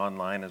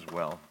Online as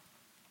well.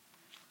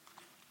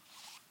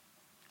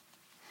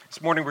 This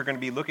morning we're going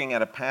to be looking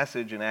at a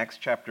passage in Acts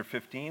chapter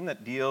 15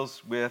 that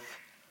deals with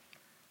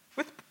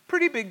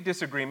pretty big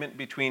disagreement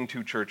between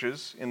two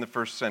churches in the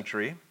first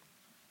century.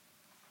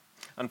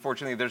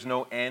 Unfortunately, there's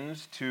no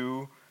end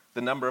to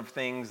the number of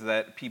things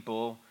that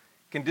people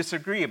can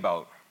disagree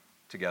about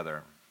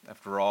together.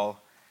 After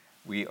all,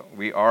 we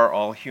are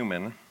all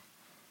human,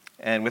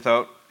 and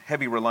without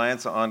heavy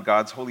reliance on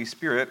God's Holy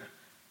Spirit,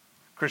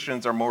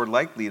 Christians are more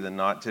likely than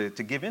not to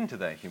give in to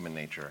that human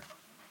nature.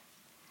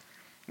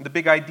 The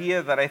big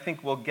idea that I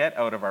think we'll get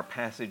out of our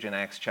passage in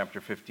Acts chapter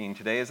 15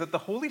 today is that the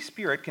Holy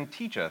Spirit can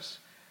teach us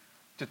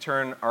to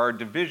turn our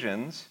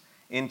divisions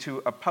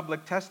into a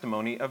public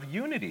testimony of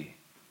unity,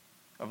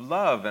 of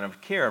love, and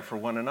of care for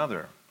one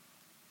another.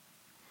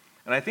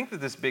 And I think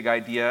that this big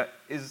idea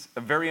is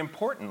a very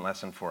important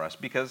lesson for us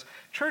because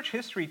church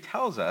history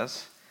tells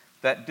us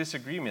that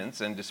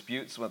disagreements and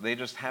disputes, well, they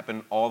just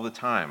happen all the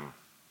time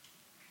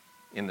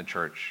in the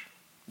church.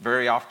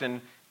 Very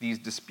often, these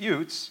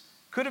disputes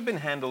could have been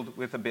handled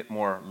with a bit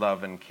more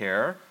love and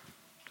care,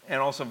 and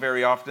also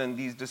very often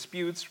these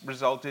disputes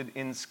resulted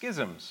in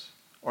schisms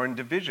or in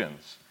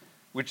divisions,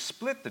 which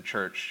split the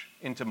church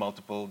into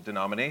multiple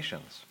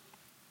denominations.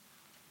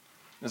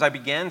 As I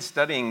began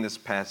studying this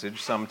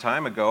passage some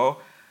time ago,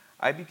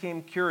 I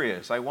became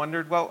curious. I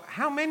wondered, well,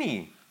 how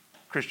many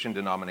Christian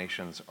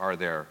denominations are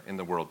there in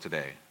the world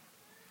today?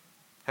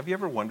 Have you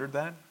ever wondered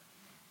that?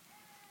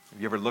 Have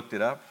you ever looked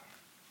it up?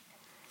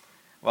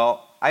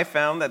 Well, I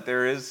found that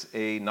there is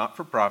a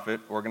not-for-profit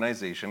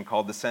organization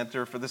called the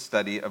Center for the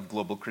Study of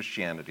Global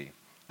Christianity.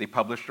 They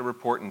published a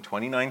report in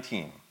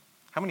 2019.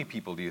 How many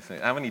people do you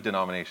think? How many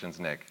denominations,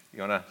 Nick?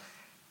 You want to?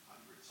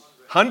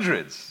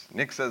 Hundreds.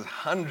 Nick says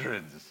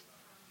hundreds.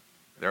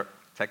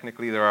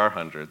 Technically, there are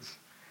hundreds.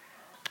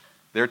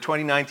 Their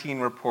 2019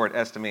 report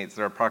estimates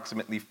there are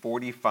approximately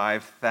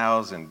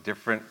 45,000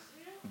 different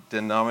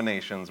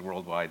denominations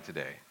worldwide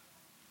today.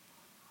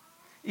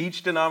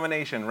 Each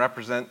denomination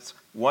represents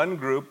one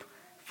group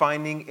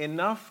finding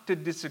enough to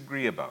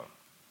disagree about,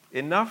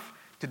 enough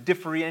to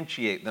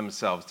differentiate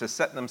themselves, to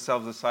set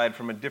themselves aside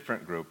from a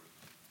different group,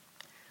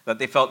 that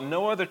they felt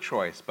no other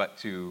choice but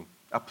to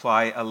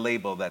apply a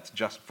label that's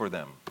just for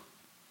them.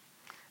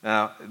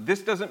 Now,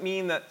 this doesn't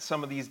mean that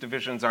some of these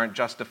divisions aren't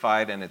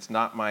justified, and it's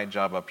not my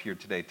job up here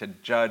today to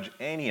judge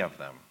any of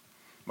them.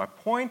 My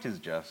point is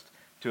just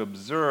to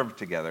observe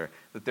together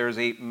that there is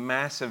a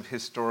massive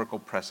historical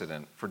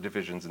precedent for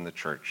divisions in the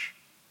church.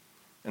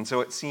 And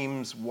so it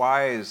seems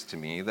wise to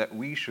me that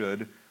we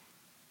should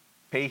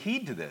pay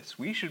heed to this.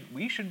 We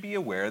should be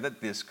aware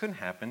that this could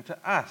happen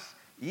to us.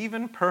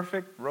 Even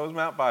perfect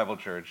Rosemount Bible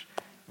Church,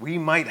 we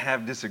might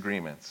have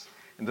disagreements.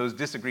 And those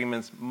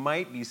disagreements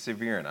might be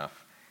severe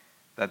enough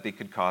that they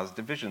could cause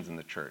divisions in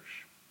the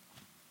church.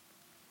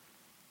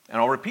 And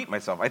I'll repeat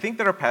myself. I think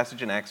that our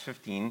passage in Acts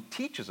 15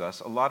 teaches us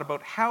a lot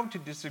about how to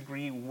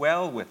disagree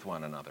well with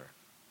one another.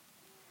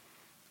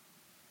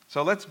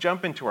 So let's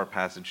jump into our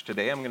passage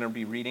today. I'm going to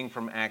be reading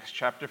from Acts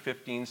chapter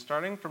 15,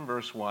 starting from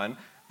verse 1.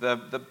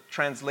 The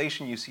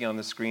translation you see on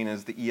the screen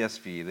is the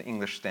ESV, the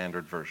English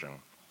Standard Version.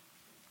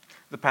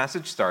 The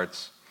passage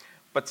starts,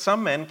 "But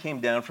some men came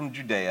down from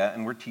Judea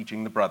and were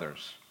teaching the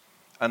brothers,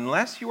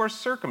 'Unless you are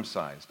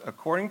circumcised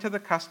according to the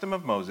custom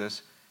of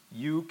Moses,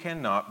 you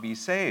cannot be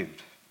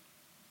saved.'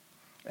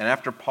 And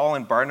after Paul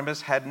and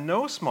Barnabas had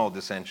no small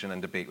dissension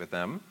and debate with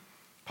them,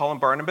 Paul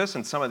and Barnabas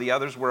and some of the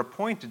others were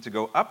appointed to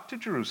go up to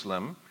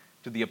Jerusalem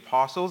to the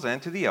apostles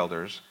and to the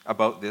elders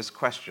about this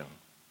question.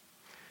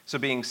 So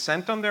being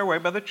sent on their way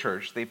by the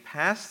church, they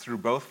passed through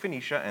both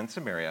Phoenicia and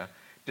Samaria,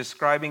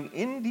 describing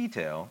in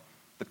detail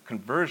the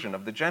conversion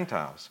of the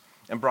Gentiles,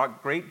 and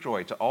brought great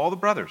joy to all the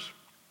brothers.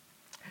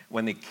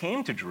 When they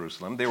came to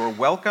Jerusalem, they were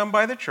welcomed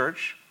by the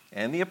church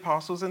and the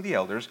apostles and the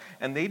elders,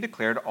 and they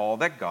declared all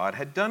that God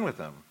had done with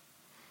them.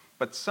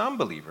 But some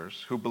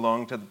believers who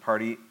belonged to the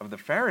party of the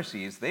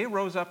Pharisees, they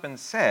rose up and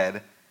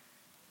said,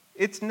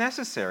 'It's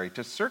necessary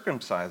to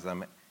circumcise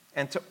them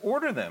and to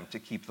order them to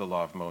keep the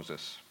law of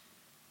Moses.'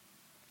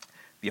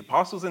 The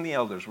apostles and the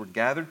elders were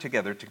gathered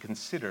together to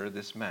consider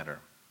this matter.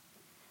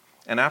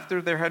 And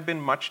after there had been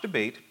much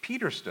debate,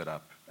 Peter stood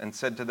up and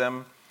said to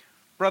them,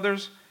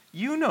 'Brothers,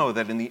 you know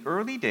that in the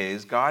early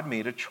days God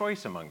made a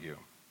choice among you,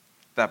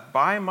 that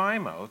by my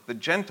mouth the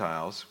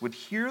Gentiles would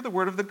hear the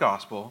word of the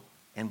gospel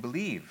and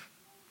believe.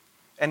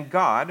 And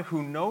God,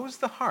 who knows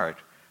the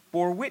heart,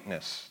 bore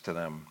witness to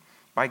them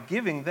by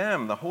giving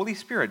them the Holy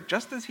Spirit,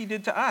 just as he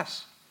did to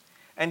us.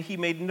 And he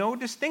made no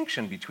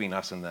distinction between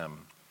us and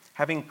them,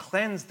 having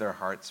cleansed their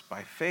hearts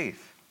by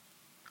faith.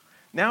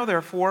 Now,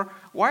 therefore,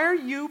 why are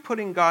you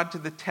putting God to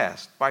the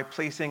test by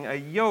placing a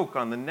yoke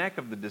on the neck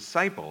of the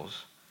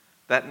disciples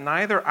that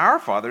neither our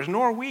fathers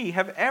nor we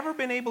have ever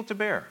been able to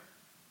bear?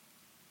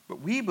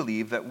 But we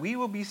believe that we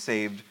will be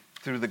saved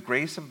through the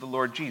grace of the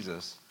Lord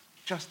Jesus,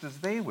 just as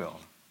they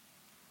will.'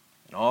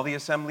 And all the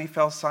assembly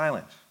fell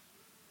silent.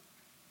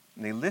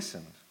 And they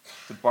listened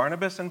to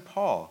Barnabas and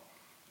Paul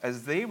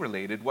as they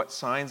related what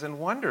signs and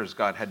wonders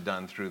God had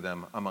done through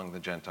them among the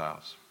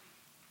Gentiles.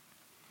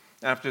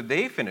 After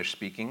they finished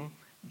speaking,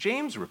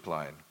 James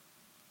replied,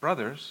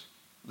 "Brothers,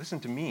 listen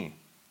to me.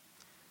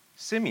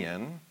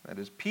 Simeon, that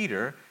is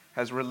Peter,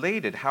 has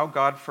related how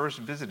God first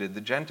visited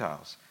the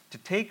Gentiles to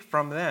take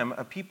from them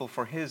a people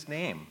for his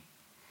name.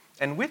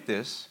 And with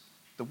this,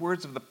 the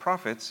words of the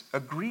prophets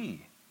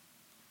agree,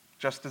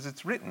 just as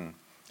it's written,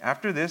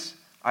 'After this,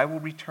 I will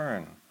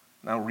return,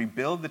 and I will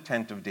rebuild the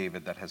tent of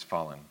David that has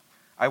fallen.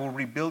 I will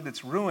rebuild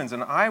its ruins,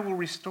 and I will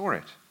restore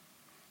it,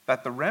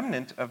 that the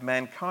remnant of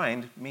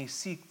mankind may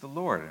seek the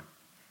Lord.'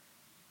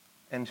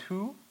 And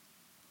who?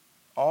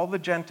 All the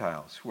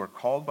Gentiles who are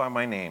called by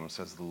my name,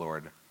 says the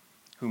Lord,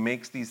 who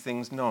makes these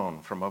things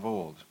known from of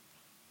old.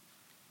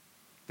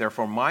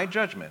 Therefore, my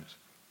judgment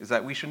is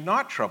that we should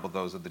not trouble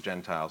those of the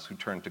Gentiles who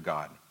turn to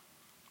God,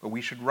 but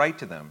we should write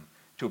to them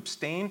to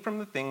abstain from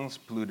the things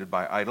polluted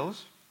by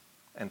idols,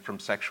 and from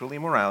sexual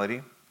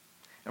immorality,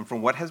 and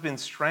from what has been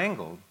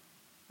strangled,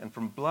 and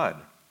from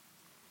blood.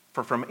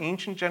 For from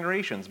ancient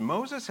generations,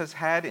 Moses has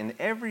had in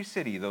every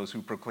city those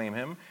who proclaim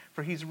him,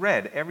 for he's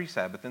read every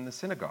Sabbath in the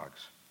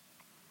synagogues.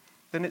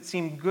 Then it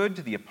seemed good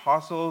to the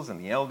apostles and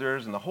the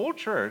elders and the whole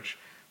church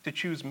to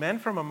choose men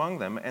from among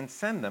them and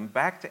send them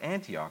back to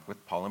Antioch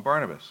with Paul and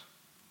Barnabas.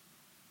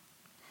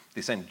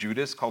 They sent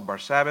Judas, called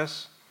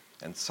Barsabbas,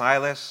 and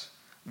Silas,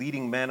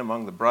 leading men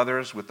among the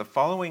brothers, with the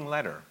following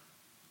letter.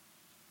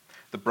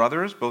 The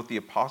brothers, both the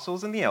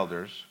apostles and the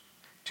elders,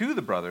 to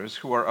the brothers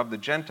who are of the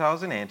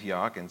Gentiles in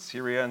Antioch and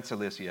Syria and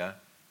Cilicia,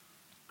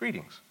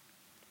 greetings.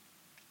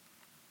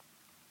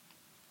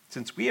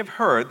 Since we have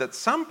heard that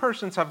some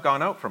persons have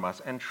gone out from us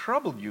and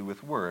troubled you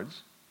with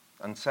words,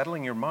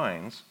 unsettling your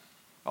minds,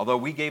 although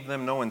we gave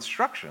them no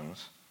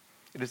instructions,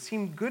 it has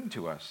seemed good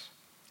to us,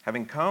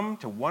 having come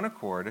to one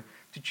accord,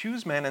 to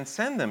choose men and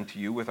send them to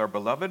you with our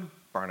beloved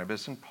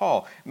Barnabas and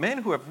Paul,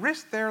 men who have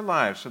risked their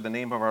lives for the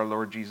name of our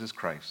Lord Jesus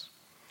Christ.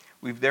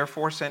 We've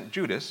therefore sent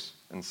Judas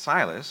and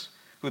Silas,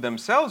 who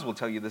themselves will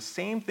tell you the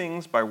same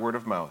things by word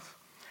of mouth,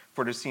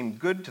 for it has seemed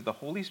good to the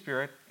Holy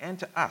Spirit and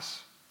to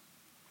us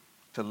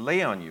to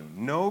lay on you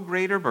no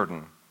greater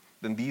burden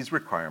than these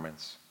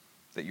requirements,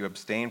 that you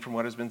abstain from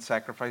what has been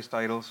sacrificed to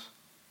idols,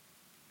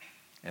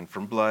 and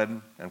from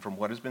blood, and from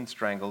what has been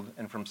strangled,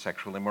 and from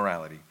sexual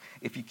immorality.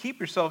 If you keep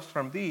yourselves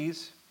from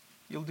these,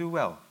 you'll do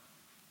well.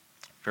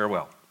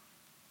 Farewell."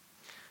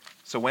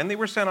 So when they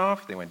were sent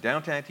off, they went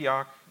down to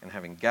Antioch, and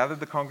having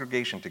gathered the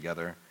congregation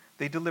together,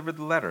 they delivered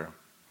the letter.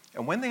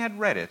 And when they had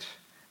read it,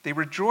 they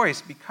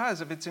rejoiced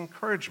because of its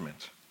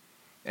encouragement.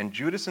 And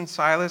Judas and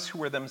Silas, who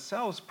were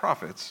themselves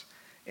prophets,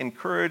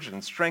 encouraged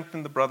and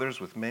strengthened the brothers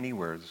with many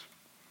words.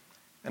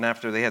 And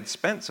after they had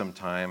spent some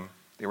time,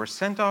 they were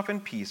sent off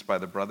in peace by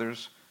the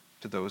brothers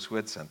to those who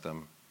had sent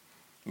them.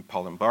 And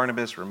Paul and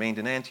Barnabas remained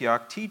in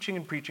Antioch, teaching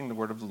and preaching the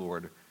word of the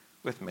Lord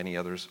with many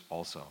others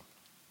also.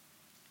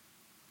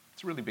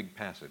 It's a really big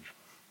passage,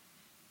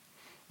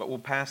 but we'll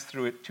pass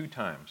through it 2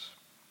 times.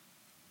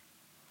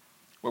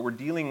 What we're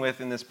dealing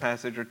with in this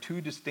passage are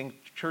 2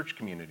 distinct church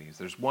communities.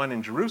 There's one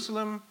in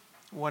Jerusalem,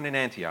 one in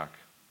Antioch.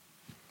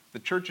 The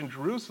church in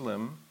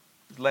Jerusalem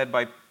is led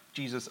by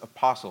Jesus'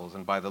 apostles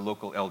and by the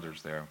local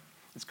elders there.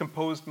 It's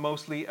composed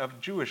mostly of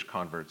Jewish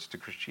converts to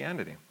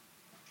Christianity.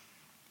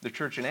 The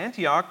church in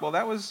Antioch, well,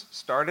 that was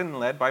started and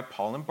led by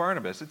Paul and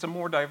Barnabas. It's a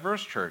more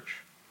diverse church.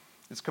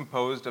 It's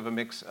composed of a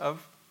mix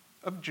of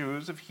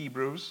Jews, of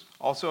Hebrews,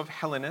 also of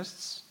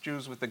Hellenists,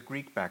 Jews with a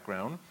Greek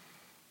background,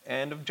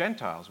 and of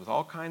Gentiles with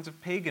all kinds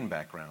of pagan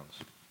backgrounds.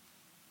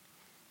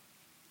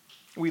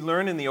 We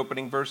learn in the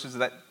opening verses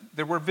that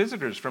there were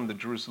visitors from the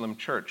Jerusalem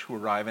church who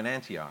arrive in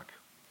Antioch.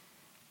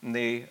 And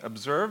they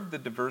observed the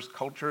diverse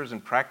cultures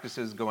and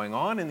practices going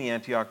on in the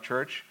Antioch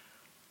church,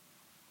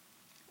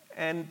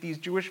 and these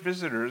Jewish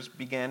visitors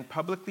began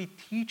publicly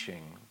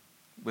teaching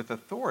with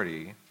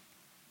authority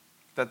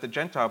that the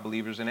Gentile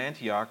believers in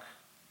Antioch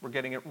were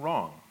getting it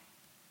wrong.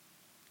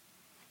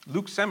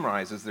 Luke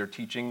summarizes their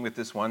teaching with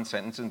this one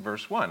sentence in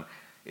verse 1.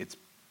 It's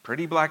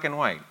pretty black and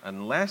white.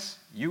 Unless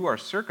you are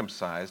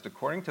circumcised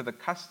according to the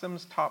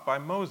customs taught by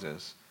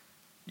Moses,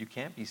 you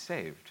can't be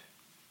saved.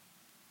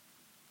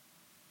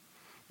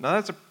 Now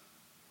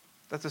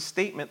that's a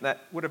statement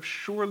that would have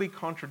surely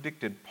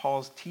contradicted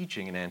Paul's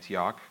teaching in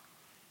Antioch.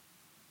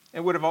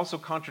 It would have also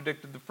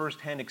contradicted the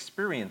first-hand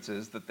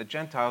experiences that the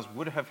Gentiles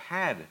would have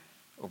had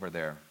over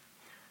there.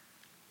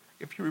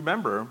 If you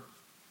remember,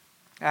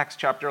 Acts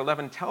chapter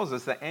 11 tells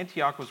us that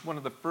Antioch was one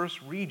of the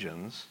first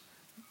regions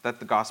that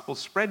the gospel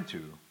spread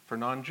to for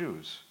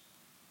non-Jews.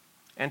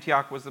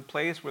 Antioch was the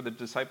place where the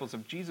disciples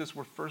of Jesus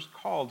were first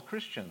called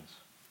Christians.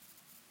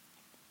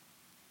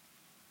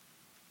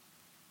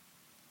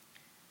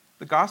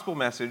 The gospel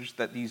message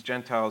that these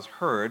Gentiles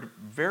heard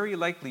very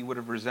likely would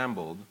have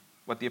resembled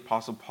what the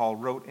Apostle Paul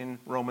wrote in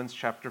Romans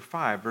chapter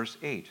 5, verse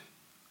 8.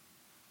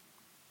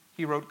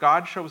 He wrote,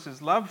 "God shows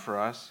his love for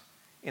us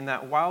in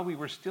that while we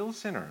were still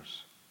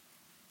sinners,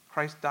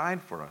 Christ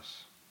died for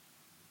us."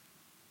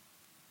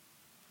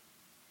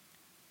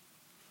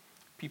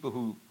 People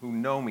who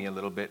know me a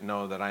little bit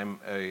know that I'm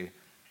a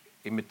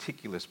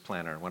meticulous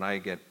planner. When I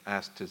get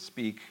asked to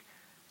speak,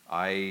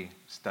 I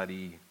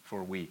study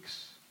for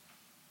weeks.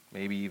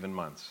 maybe even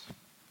months.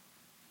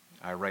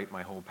 I write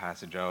my whole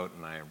passage out,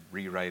 and I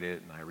rewrite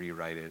it, and I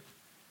rewrite it.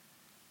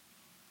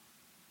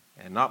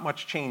 And not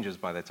much changes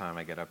by the time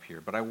I get up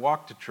here. But I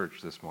walked to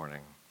church this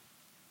morning.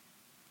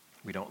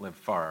 We don't live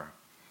far.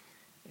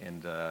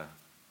 And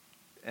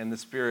the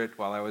Spirit,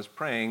 while I was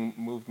praying,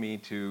 moved me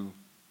to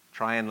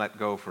try and let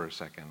go for a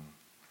second.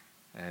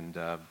 And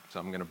so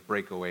I'm going to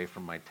break away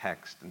from my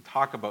text and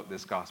talk about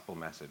this gospel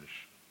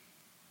message.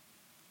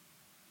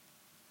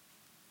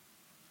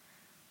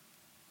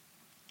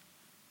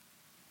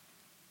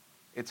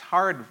 It's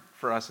hard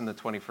for us in the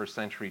 21st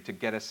century to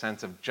get a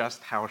sense of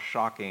just how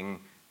shocking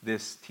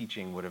this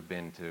teaching would have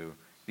been to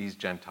these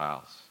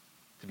Gentiles,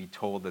 to be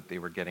told that they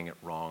were getting it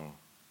wrong.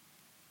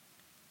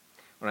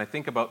 When I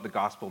think about the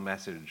gospel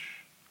message,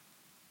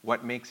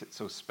 what makes it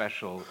so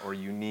special or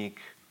unique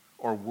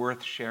or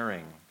worth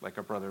sharing, like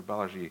our brother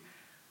Balaji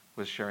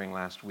was sharing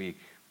last week?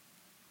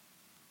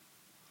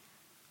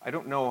 I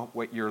don't know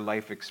what your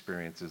life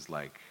experience is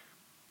like.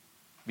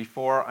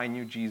 Before I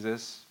knew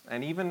Jesus,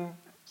 and even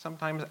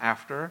sometimes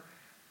after,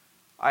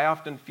 I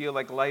often feel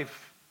like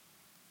life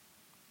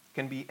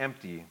can be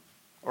empty,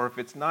 or if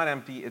it's not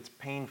empty, it's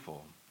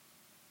painful.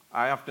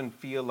 I often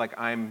feel like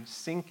I'm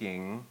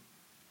sinking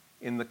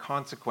in the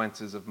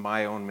consequences of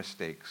my own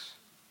mistakes,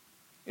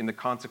 in the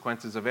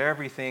consequences of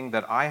everything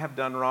that I have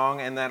done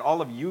wrong and that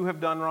all of you have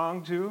done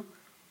wrong too,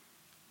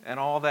 and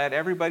all that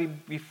everybody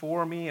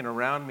before me and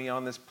around me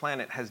on this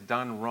planet has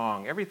done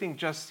wrong. Everything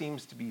just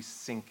seems to be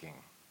sinking.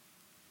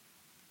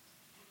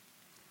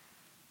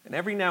 And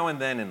every now and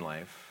then in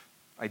life,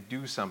 I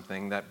do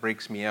something that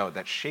breaks me out,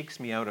 that shakes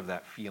me out of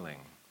that feeling.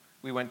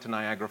 We went to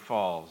Niagara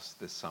Falls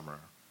this summer,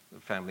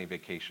 a family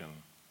vacation.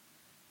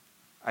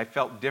 I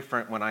felt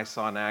different when I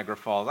saw Niagara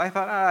Falls. I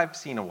thought, I've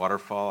seen a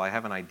waterfall. I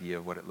have an idea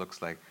of what it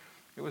looks like.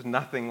 It was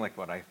nothing like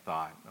what I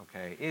thought,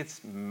 okay?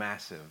 It's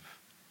massive.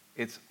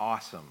 It's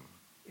awesome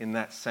in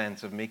that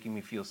sense of making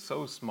me feel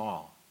so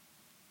small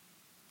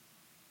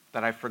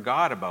that I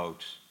forgot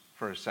about,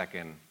 for a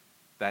second,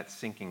 that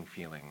sinking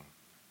feeling.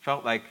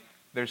 Felt like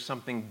there's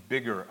something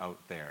bigger out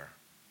there,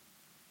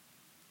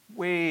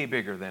 way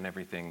bigger than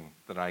everything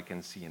that I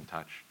can see and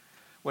touch.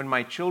 When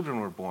my children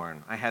were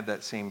born, I had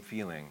that same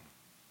feeling.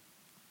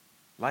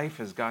 Life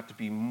has got to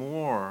be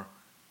more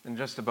than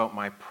just about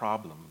my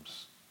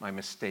problems, my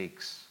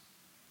mistakes.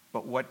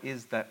 But what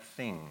is that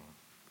thing?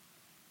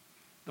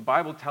 The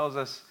Bible tells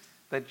us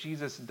that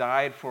Jesus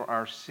died for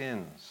our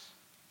sins,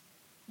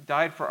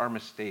 died for our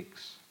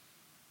mistakes.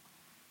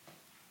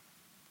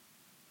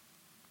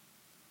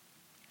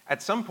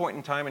 At some point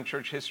in time in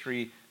church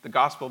history, the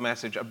gospel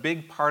message, a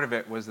big part of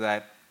it was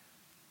that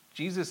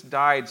Jesus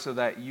died so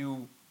that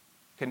you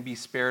can be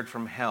spared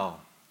from hell.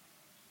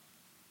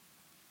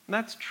 And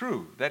that's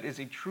true. That is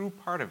a true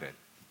part of it.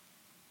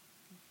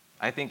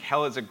 I think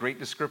hell is a great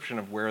description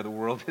of where the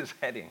world is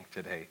heading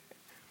today.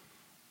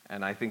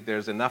 And I think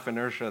there's enough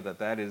inertia that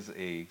that is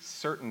a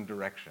certain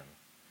direction.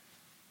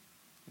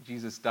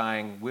 Jesus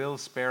dying will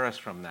spare us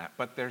from that.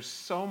 But there's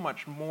so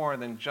much more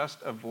than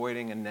just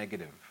avoiding a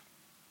negative.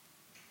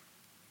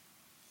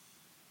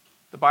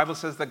 The Bible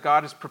says that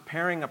God is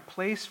preparing a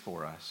place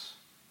for us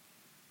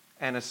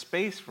and a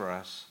space for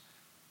us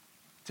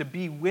to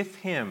be with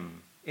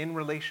Him in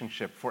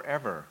relationship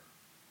forever,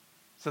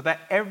 so that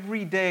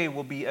every day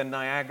will be a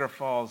Niagara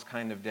Falls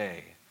kind of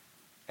day.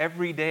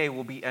 Every day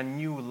will be a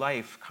new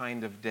life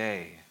kind of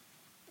day,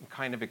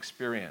 kind of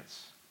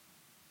experience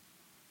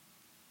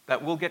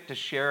that we'll get to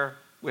share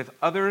with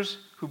others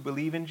who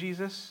believe in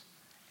Jesus,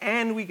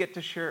 and we get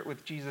to share it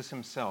with Jesus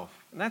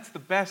Himself. And that's the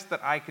best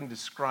that I can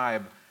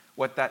describe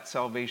what that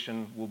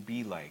salvation will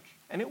be like.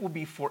 And it will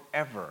be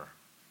forever.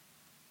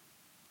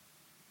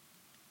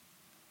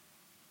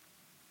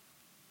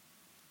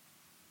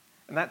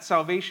 And that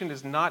salvation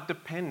is not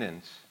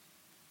dependent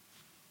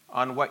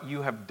on what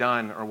you have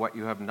done or what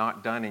you have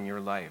not done in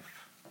your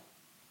life.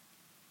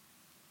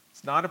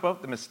 It's not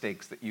about the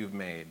mistakes that you've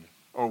made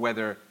or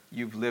whether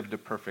you've lived a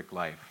perfect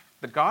life.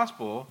 The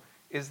gospel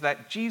is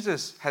that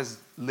Jesus has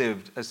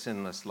lived a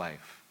sinless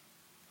life.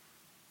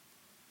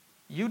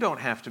 You don't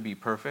have to be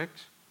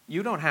perfect.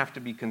 You don't have to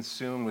be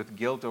consumed with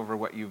guilt over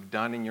what you've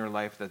done in your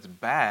life that's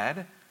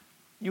bad.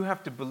 You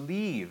have to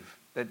believe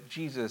that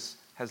Jesus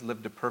has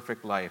lived a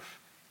perfect life,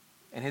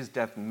 and His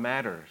death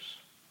matters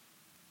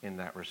in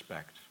that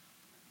respect.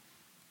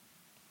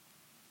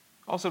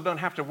 Also, don't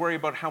have to worry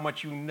about how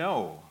much you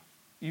know.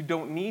 You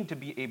don't need to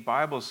be a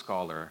Bible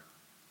scholar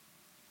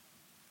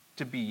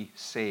to be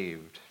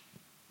saved.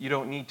 You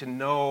don't need to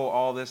know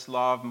all this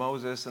law of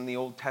Moses and the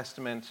Old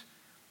Testament.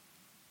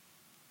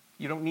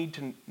 You don't need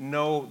to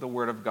know the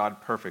Word of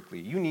God perfectly.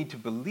 You need to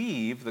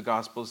believe, the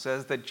gospel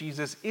says, that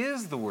Jesus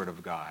is the Word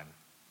of God,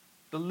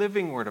 the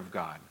living Word of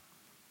God.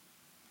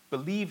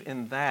 Believe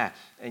in that,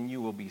 and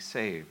you will be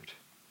saved.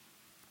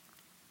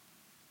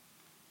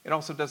 It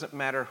also doesn't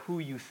matter who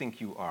you think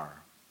you are.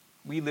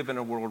 We live in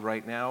a world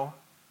right now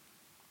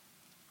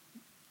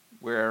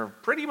where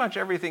pretty much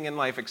everything in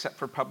life, except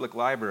for public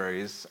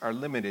libraries, are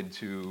limited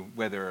to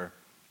whether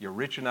you're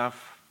rich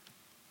enough,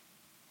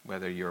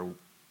 whether you're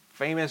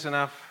famous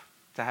enough,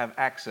 to have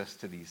access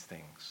to these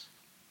things.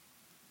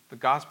 The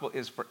gospel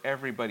is for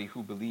everybody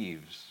who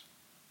believes.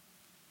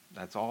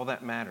 That's all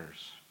that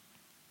matters.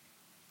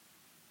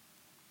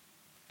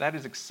 That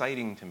is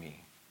exciting to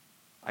me.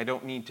 I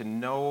don't need to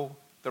know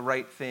the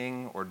right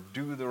thing or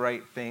do the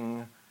right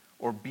thing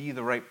or be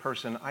the right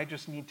person. I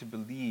just need to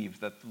believe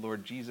that the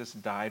Lord Jesus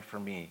died for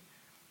me,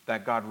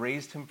 that God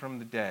raised him from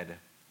the dead,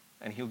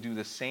 and he'll do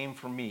the same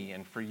for me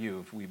and for you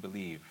if we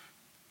believe.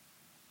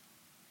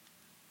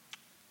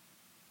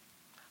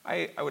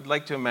 I would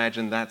like to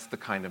imagine that's the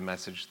kind of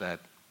message that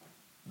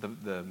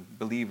the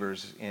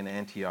believers in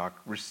Antioch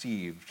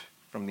received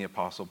from the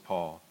Apostle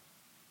Paul.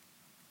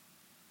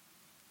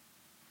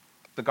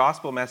 The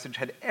gospel message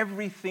had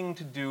everything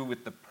to do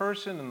with the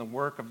person and the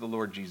work of the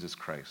Lord Jesus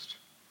Christ,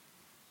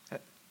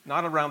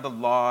 not around the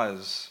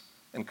laws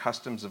and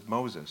customs of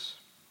Moses.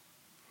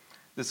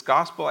 This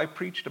gospel I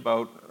preached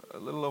about a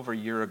little over a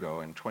year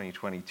ago in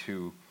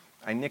 2022.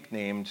 I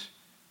nicknamed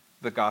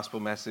the gospel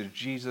message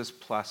Jesus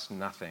plus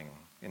nothing,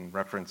 in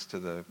reference to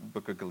the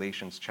book of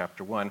Galatians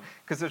chapter 1,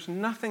 because there's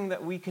nothing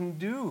that we can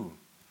do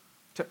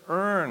to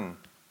earn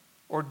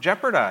or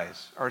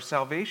jeopardize our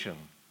salvation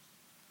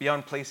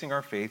beyond placing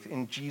our faith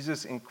in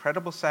Jesus'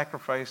 incredible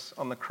sacrifice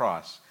on the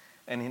cross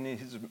and in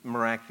his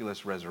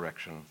miraculous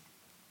resurrection.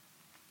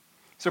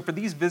 So for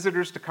these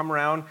visitors to come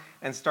around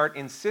and start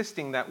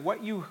insisting that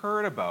what you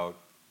heard about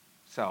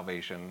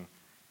salvation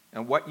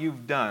and what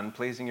you've done,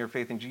 placing your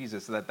faith in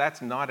Jesus,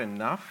 that's not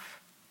enough,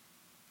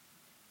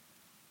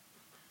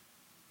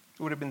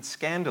 it would have been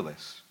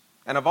scandalous.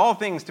 And of all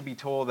things, to be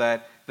told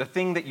that the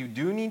thing that you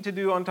do need to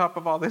do on top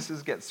of all this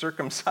is get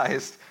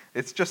circumcised,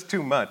 it's just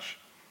too much.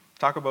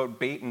 Talk about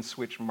bait and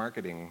switch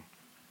marketing.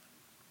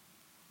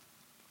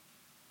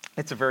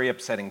 It's a very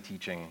upsetting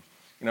teaching.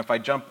 If I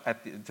jump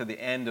to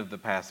the end of the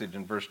passage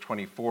in verse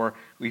 24,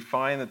 we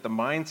find that the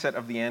mindset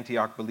of the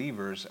Antioch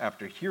believers,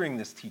 after hearing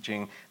this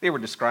teaching, they were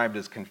described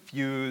as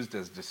confused,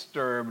 as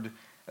disturbed,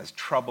 as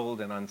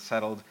troubled and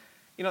unsettled.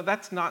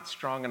 That's not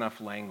strong enough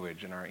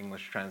language in our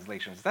English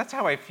translations. That's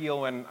how I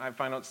feel when I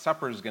find out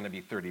supper is going to be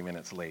 30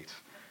 minutes late.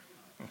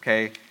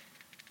 Okay?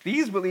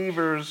 These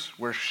believers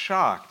were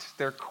shocked.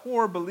 Their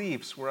core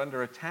beliefs were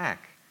under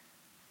attack.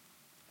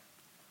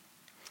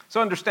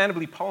 So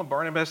understandably, Paul and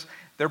Barnabas,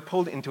 they're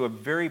pulled into a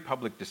very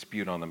public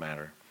dispute on the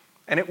matter.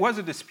 And it was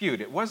a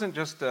dispute. It wasn't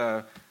just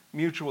a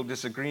mutual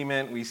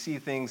disagreement. We see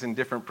things in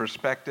different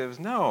perspectives.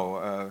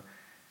 No,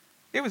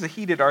 it was a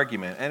heated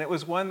argument, and it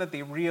was one that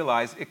they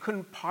realized it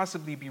couldn't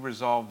possibly be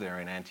resolved there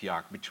in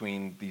Antioch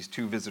between these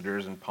two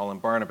visitors and Paul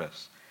and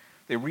Barnabas.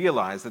 They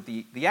realized that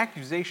the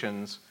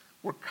accusations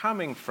were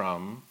coming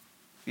from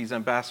these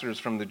ambassadors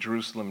from the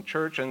Jerusalem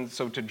church, and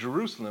so to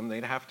Jerusalem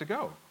they'd have to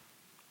go.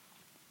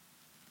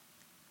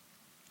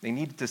 They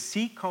needed to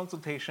seek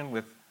consultation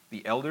with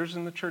the elders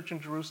in the church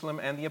in Jerusalem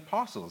and the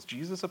apostles,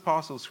 Jesus'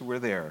 apostles who were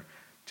there,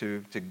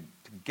 to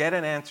get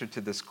an answer to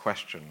this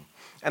question.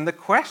 And the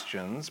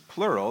questions,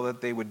 plural,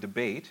 that they would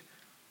debate,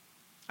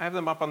 I have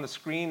them up on the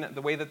screen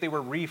the way that they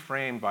were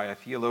reframed by a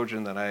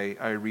theologian that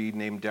I read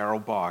named Darrell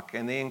Bock,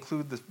 and they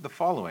include the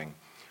following.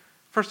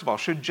 First of all,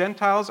 should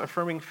Gentiles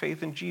affirming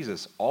faith in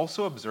Jesus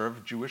also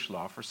observe Jewish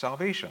law for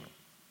salvation?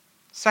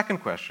 Second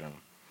question,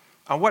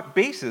 on what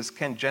basis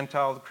can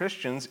Gentile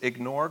Christians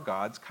ignore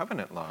God's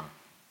covenant law?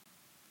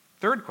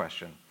 Third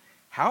question,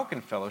 how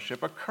can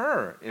fellowship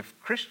occur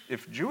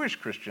if Jewish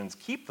Christians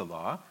keep the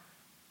law,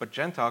 but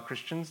Gentile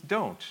Christians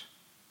don't?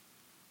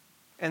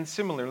 And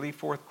similarly,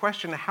 fourth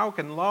question, how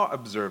can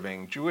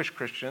law-observing Jewish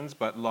Christians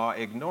but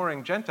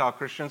law-ignoring Gentile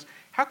Christians,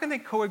 how can they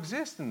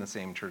coexist in the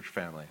same church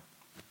family?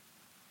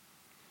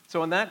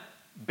 So on that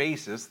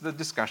basis, the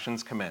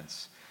discussions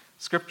commence.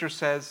 Scripture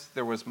says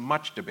there was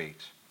much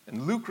debate,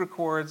 and Luke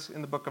records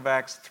in the book of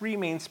Acts 3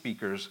 main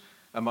speakers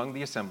among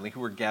the assembly who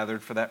were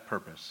gathered for that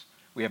purpose.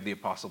 We have the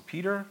Apostle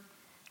Peter,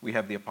 we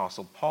have the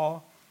Apostle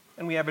Paul,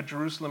 and we have a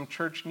Jerusalem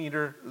church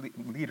leader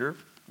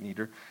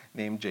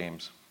named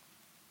James.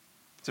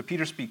 So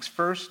Peter speaks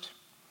first.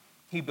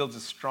 He builds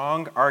a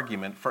strong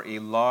argument for a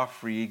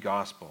law-free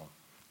gospel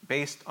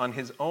based on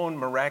his own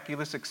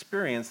miraculous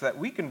experience that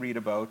we can read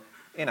about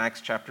in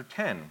Acts chapter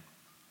 10.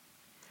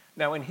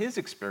 Now, in his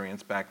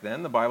experience back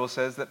then, the Bible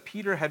says that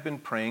Peter had been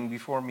praying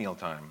before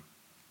mealtime.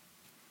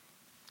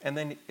 And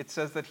then it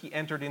says that he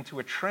entered into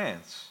a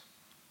trance.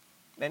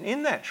 And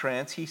in that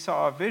trance, he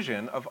saw a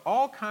vision of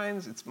all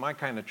kinds. It's my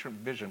kind of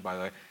vision, by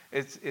the way.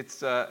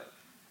 It's a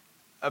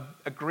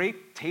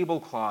great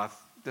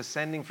tablecloth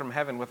descending from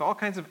heaven with all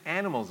kinds of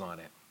animals on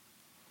it.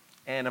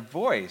 And a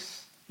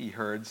voice he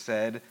heard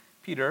said,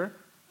 Peter,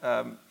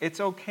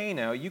 it's okay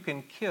now. You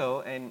can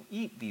kill and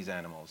eat these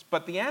animals.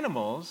 But the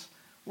animals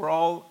were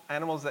all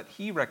animals that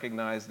he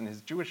recognized in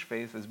his Jewish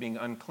faith as being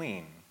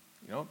unclean.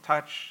 You don't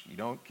touch, you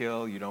don't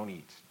kill, you don't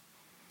eat.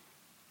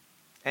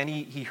 And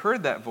he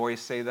heard that voice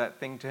say that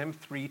thing to him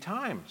 3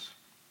 times.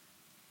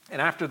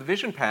 And after the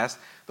vision passed,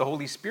 the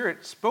Holy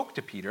Spirit spoke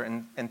to Peter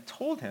and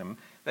told him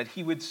that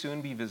he would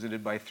soon be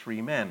visited by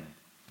 3 men.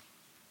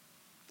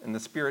 And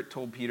the Spirit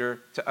told Peter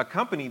to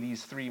accompany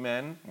these 3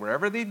 men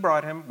wherever they'd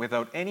brought him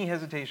without any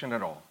hesitation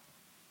at all.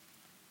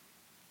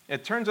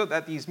 It turns out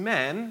that these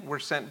men were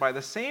sent by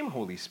the same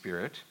Holy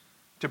Spirit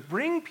to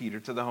bring Peter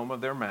to the home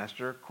of their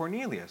master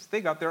Cornelius. They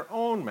got their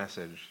own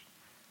message.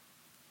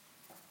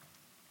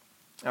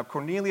 Now,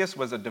 Cornelius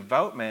was a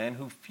devout man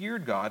who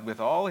feared God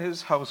with all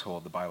his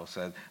household, the Bible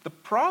said. The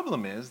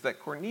problem is that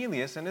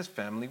Cornelius and his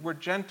family were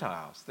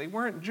Gentiles. They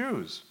weren't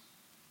Jews.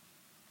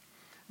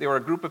 They were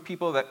a group of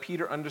people that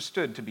Peter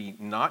understood to be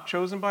not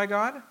chosen by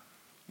God,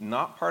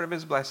 not part of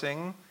his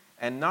blessing,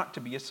 and not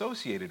to be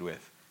associated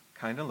with,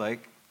 kind of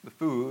like the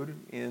food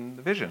in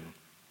the vision.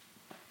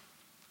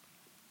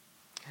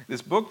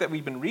 This book that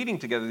we've been reading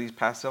together these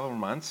past several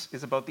months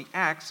is about the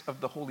acts of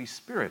the Holy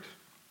Spirit.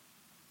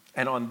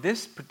 And on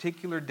this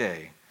particular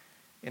day,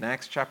 in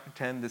Acts chapter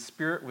 10, the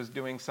Spirit was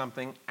doing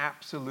something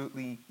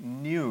absolutely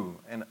new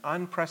and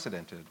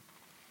unprecedented.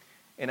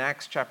 In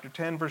Acts chapter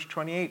 10, verse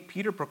 28,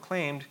 Peter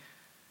proclaimed,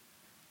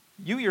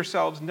 "You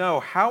yourselves know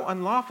how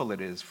unlawful it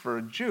is for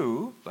a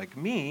Jew like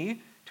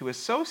me to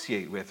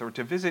associate with or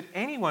to visit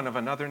anyone of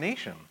another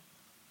nation.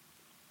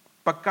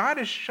 But God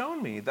has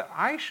shown me that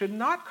I should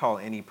not call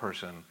any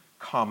person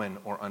common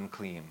or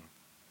unclean."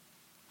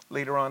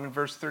 Later on in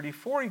verse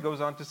 34, he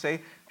goes on to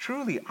say,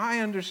 "Truly, I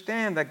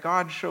understand that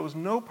God shows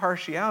no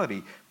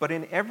partiality, but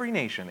in every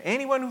nation,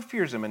 anyone who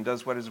fears him and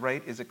does what is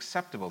right is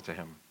acceptable to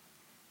him."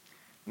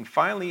 And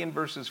finally, in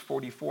verses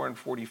 44 and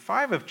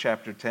 45 of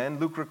chapter 10,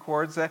 Luke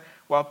records that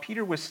while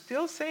Peter was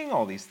still saying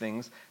all these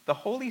things, the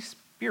Holy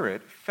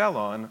Spirit fell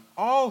on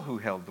all who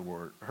heard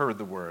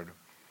the word.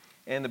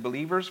 And the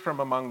believers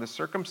from among the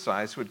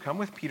circumcised who had come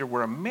with Peter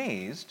were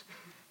amazed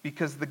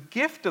because the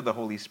gift of the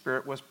Holy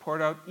Spirit was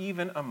poured out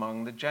even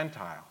among the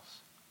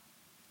Gentiles.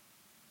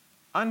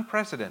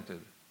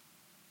 Unprecedented.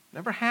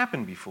 Never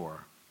happened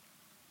before.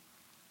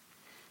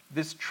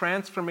 This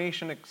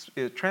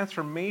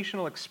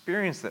transformational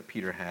experience that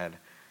Peter had,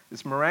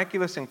 this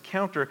miraculous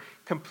encounter,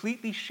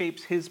 completely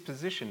shapes his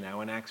position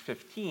now in Acts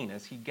 15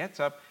 as he gets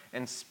up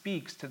and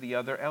speaks to the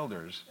other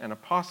elders and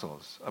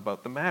apostles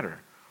about the matter.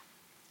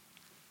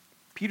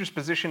 Peter's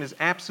position is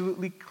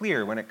absolutely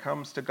clear when it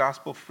comes to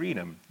gospel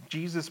freedom.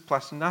 Jesus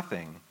plus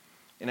nothing.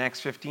 In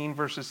Acts 15,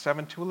 verses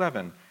 7 to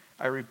 11,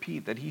 I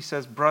repeat that he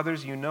says,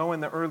 "Brothers, you know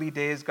in the early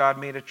days God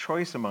made a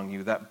choice among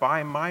you that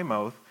by my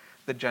mouth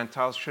the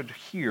Gentiles should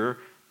hear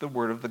the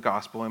word of the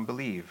gospel and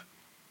believe.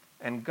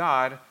 And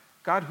God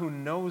who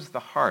knows the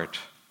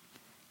heart,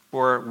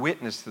 bore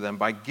witness to them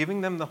by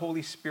giving them the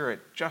Holy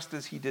Spirit just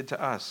as he did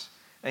to us.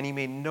 And he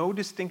made no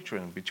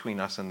distinction between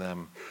us and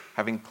them,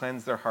 having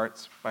cleansed their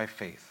hearts by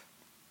faith."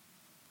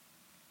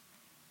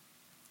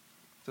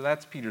 So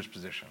that's Peter's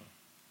position.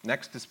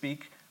 Next to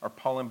speak are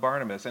Paul and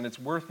Barnabas. And it's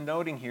worth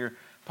noting here,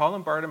 Paul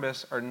and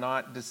Barnabas are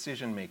not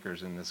decision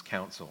makers in this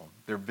council.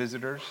 They're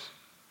visitors.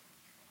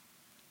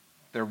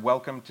 They're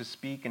welcome to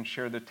speak and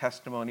share their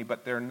testimony,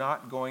 but they're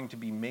not going to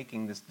be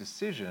making this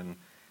decision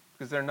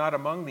because they're not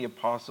among the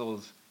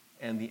apostles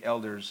and the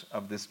elders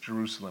of this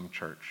Jerusalem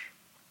church.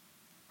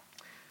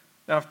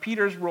 Now, if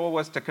Peter's role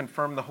was to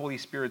confirm the Holy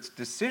Spirit's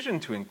decision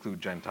to include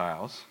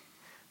Gentiles,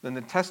 then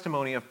the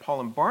testimony of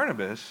Paul and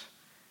Barnabas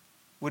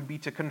would be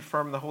to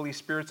confirm the Holy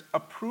Spirit's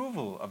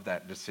approval of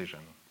that decision.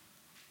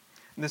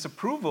 And this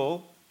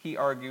approval, he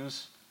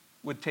argues,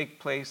 would take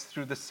place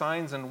through the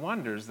signs and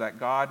wonders that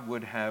God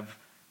would have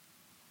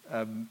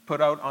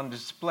put out on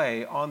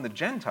display on the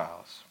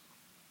Gentiles.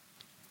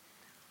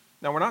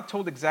 Now, we're not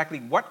told exactly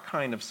what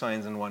kind of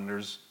signs and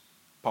wonders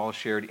Paul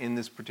shared in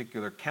this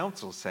particular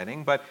council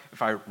setting, but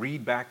if I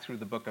read back through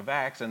the book of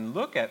Acts and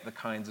look at the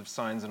kinds of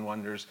signs and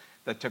wonders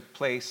that took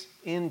place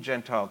in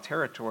Gentile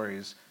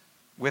territories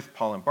with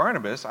Paul and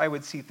Barnabas, I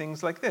would see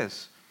things like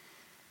this.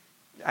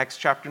 Acts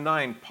chapter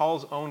 9,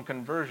 Paul's own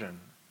conversion.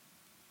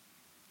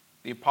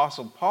 The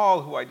apostle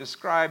Paul, who I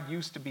described,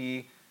 used to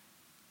be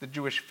the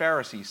Jewish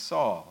Pharisee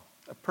Saul,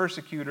 a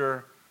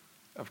persecutor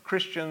of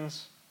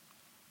Christians,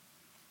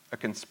 a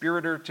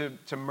conspirator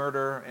to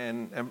murder,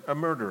 and a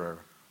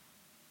murderer.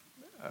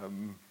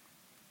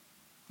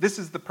 This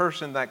is the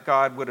person that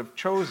God would have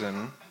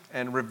chosen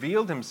and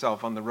revealed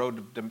himself on the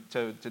road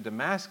to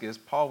Damascus.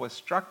 Paul was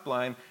struck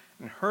blind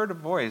and heard the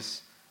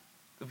voice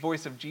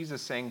of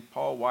Jesus saying,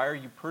 "Paul, why are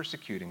you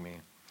persecuting me?"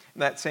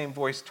 And that same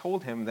voice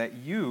told him that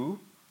you,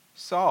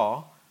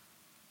 Saul,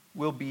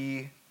 will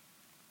be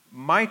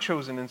my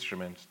chosen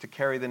instrument to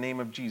carry the name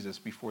of Jesus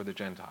before the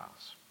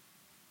Gentiles.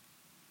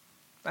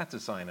 That's a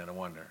sign and a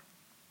wonder.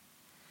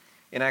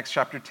 In Acts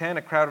chapter 10,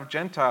 a crowd of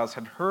Gentiles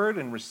had heard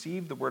and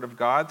received the word of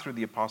God through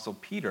the apostle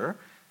Peter,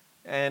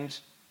 and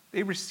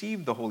they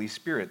received the Holy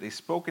Spirit. They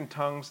spoke in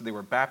tongues, they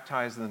were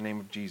baptized in the name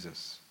of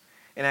Jesus.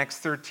 In Acts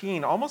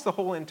 13, almost the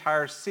whole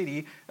entire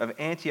city of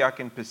Antioch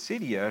and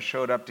Pisidia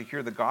showed up to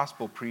hear the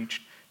gospel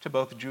preached to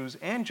both Jews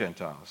and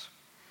Gentiles.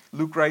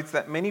 Luke writes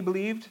that many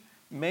believed,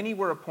 many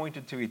were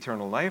appointed to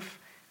eternal life,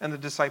 and the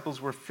disciples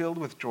were filled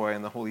with joy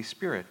in the Holy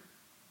Spirit.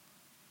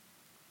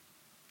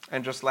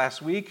 And just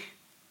last week,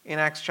 in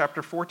Acts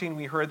chapter 14,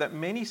 we heard that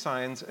many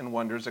signs and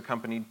wonders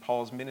accompanied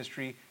Paul's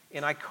ministry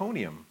in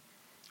Iconium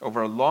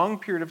over a long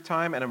period of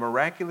time, and a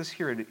miraculous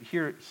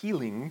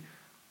healing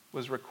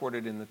was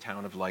recorded in the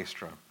town of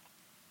Lystra.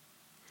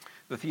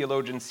 The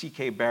theologian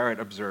C.K. Barrett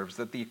observes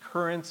that the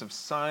occurrence of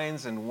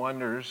signs and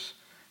wonders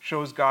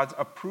shows God's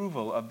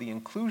approval of the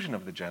inclusion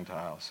of the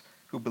Gentiles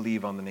who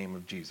believe on the name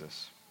of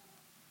Jesus.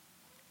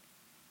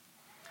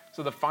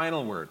 So the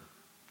final word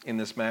in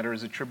this matter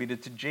is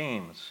attributed to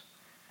James,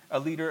 a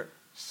leader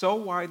so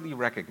widely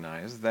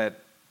recognized that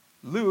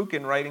Luke,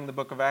 in writing the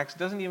book of Acts,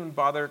 doesn't even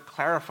bother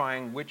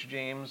clarifying which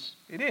James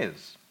it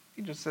is.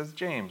 He just says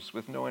James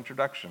with no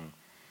introduction.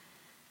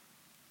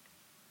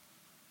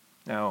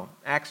 Now,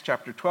 Acts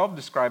chapter 12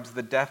 describes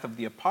the death of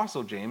the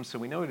apostle James, so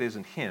we know it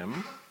isn't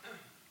him.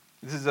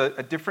 This is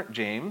a different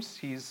James.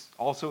 He's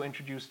also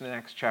introduced in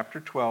Acts chapter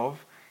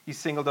 12. He's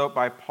singled out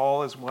by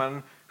Paul as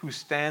one who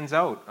stands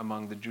out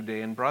among the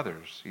Judean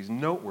brothers. He's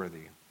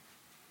noteworthy.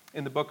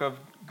 In the book of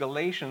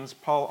Galatians,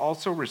 Paul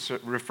also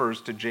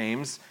refers to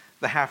James,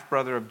 the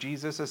half-brother of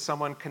Jesus, as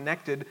someone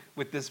connected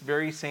with this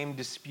very same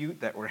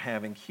dispute that we're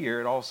having here.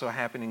 It also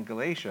happened in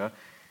Galatia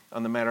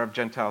on the matter of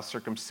Gentile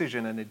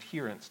circumcision and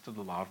adherence to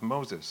the law of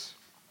Moses.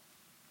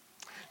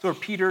 So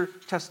Peter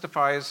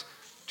testifies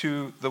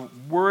to the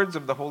words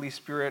of the Holy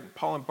Spirit.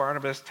 Paul and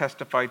Barnabas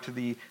testify to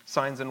the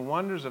signs and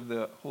wonders of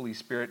the Holy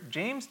Spirit.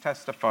 James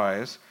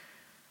testifies,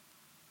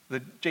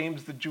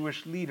 James, the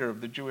Jewish leader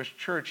of the Jewish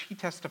church, he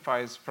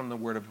testifies from the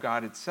Word of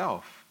God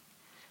itself.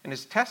 And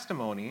his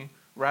testimony,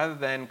 rather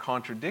than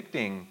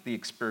contradicting the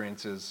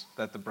experiences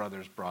that the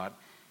brothers brought,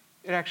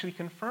 it actually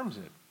confirms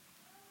it.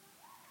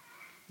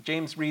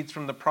 James reads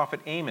from the prophet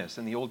Amos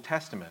in the Old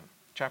Testament,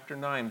 chapter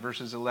 9,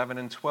 verses 11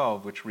 and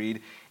 12, which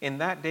read, "In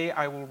that day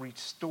I will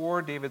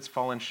restore David's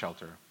fallen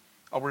shelter.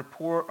 I'll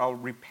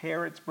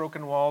repair its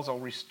broken walls, I'll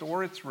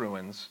restore its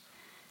ruins,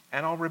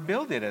 and I'll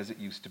rebuild it as it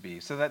used to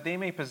be, so that they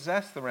may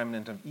possess the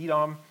remnant of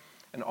Edom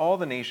and all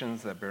the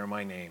nations that bear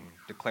my name,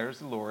 declares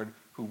the Lord,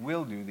 who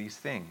will do these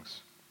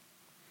things."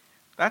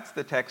 That's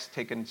the text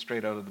taken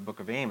straight out of the book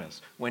of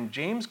Amos. When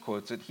James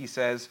quotes it, he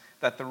says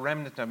that the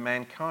remnant of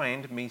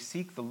mankind may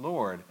seek the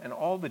Lord and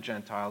all the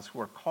Gentiles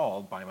who are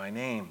called by my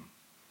name.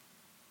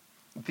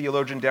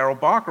 Theologian Darrell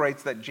Bock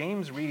writes that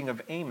James' reading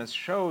of Amos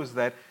shows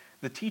that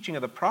the teaching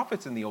of the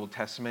prophets in the Old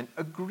Testament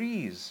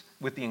agrees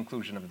with the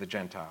inclusion of the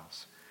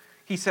Gentiles.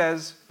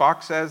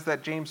 Bock says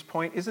that James'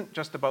 point isn't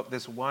just about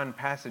this one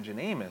passage in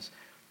Amos,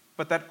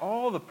 but that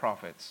all the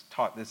prophets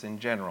taught this in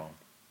general.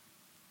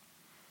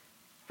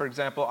 For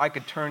example, I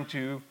could turn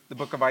to the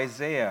book of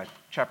Isaiah,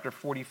 chapter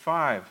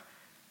 45.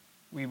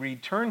 We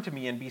read, "Turn to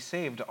me and be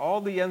saved,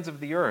 all the ends of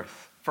the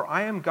earth, for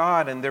I am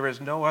God and there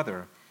is no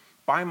other.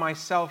 By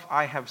myself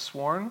I have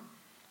sworn,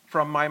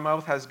 from my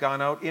mouth has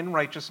gone out in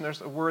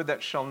righteousness a word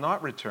that shall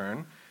not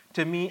return.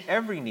 To me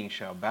every knee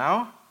shall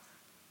bow,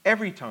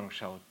 every tongue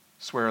shall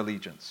swear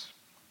allegiance."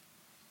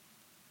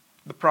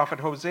 The prophet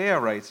Hosea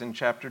writes in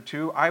chapter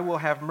 2, "I will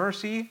have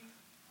mercy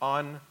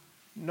on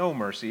no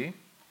mercy.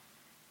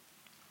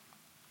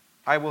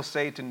 I will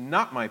say to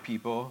not my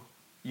people,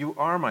 you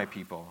are my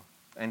people,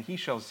 and he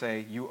shall say,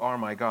 you are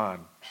my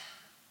God."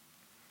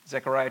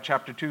 Zechariah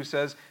chapter 2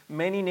 says,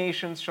 "Many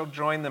nations shall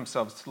join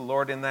themselves to the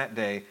Lord in that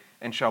day,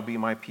 and shall be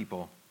my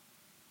people."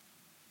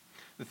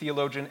 The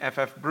theologian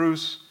F.F.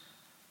 Bruce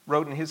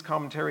wrote in his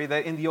commentary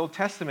that in the Old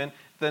Testament,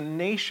 the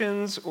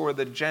nations or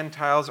the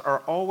Gentiles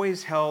are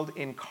always held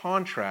in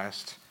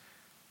contrast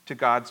to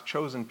God's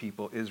chosen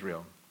people,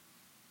 Israel.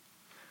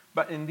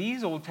 But in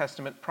these Old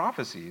Testament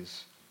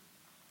prophecies,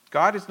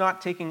 God is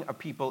not taking a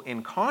people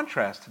in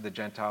contrast to the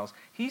Gentiles.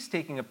 He's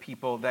taking a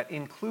people that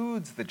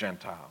includes the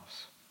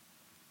Gentiles.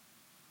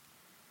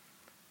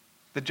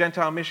 The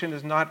Gentile mission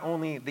is not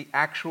only the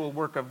actual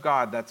work of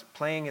God that's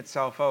playing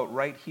itself out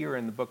right here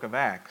in the book of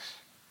Acts,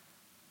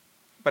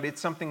 but it's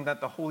something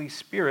that the Holy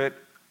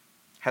Spirit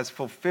has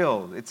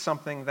fulfilled. It's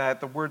something that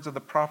the words of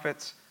the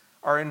prophets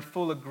are in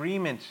full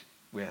agreement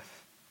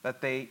with, that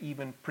they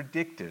even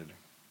predicted.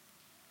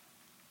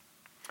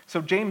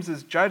 So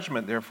James's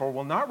judgment, therefore,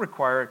 will not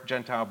require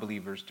Gentile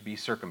believers to be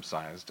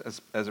circumcised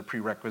as a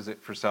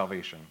prerequisite for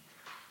salvation.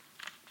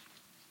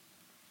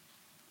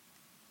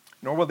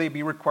 Nor will they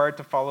be required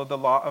to follow the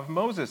law of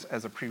Moses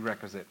as a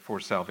prerequisite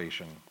for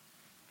salvation.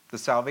 The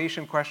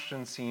salvation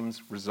question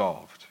seems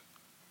resolved.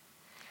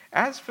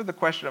 As for the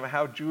question of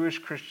how Jewish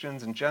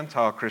Christians and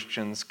Gentile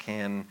Christians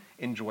can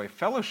enjoy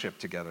fellowship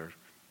together,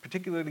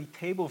 particularly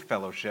table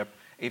fellowship,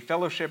 a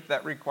fellowship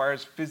that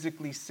requires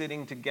physically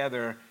sitting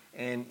together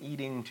and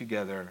eating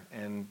together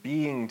and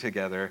being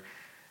together,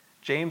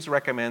 James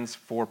recommends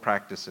 4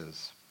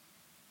 practices.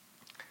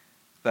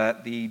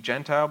 That the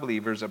Gentile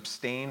believers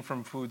abstain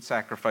from food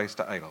sacrificed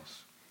to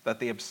idols, that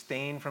they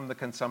abstain from the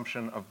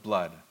consumption of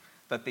blood,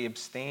 that they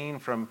abstain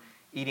from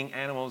eating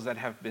animals that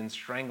have been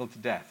strangled to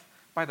death.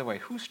 By the way,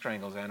 who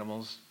strangles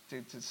animals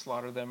to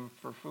slaughter them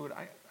for food?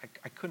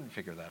 I couldn't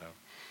figure that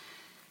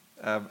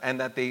out. And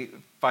that they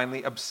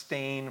finally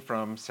abstain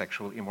from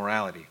sexual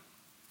immorality.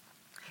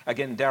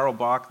 Again, Darrell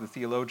Bock, the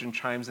theologian,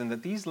 chimes in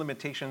that these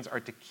limitations are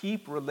to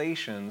keep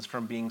relations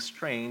from being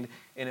strained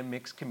in a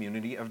mixed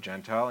community of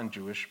Gentile and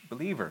Jewish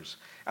believers,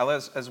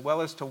 as well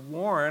as to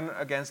warn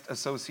against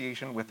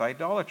association with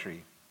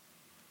idolatry.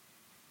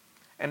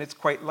 And it's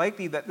quite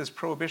likely that this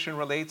prohibition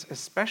relates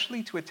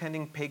especially to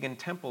attending pagan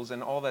temples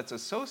and all that's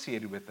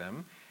associated with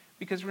them,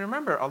 because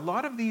remember, a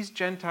lot of these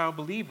Gentile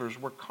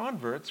believers were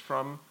converts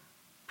from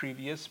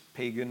previous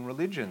pagan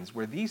religions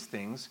where these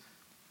things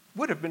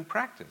would have been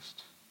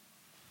practiced.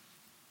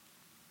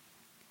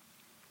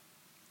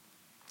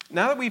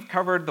 Now that we've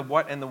covered the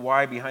what and the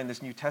why behind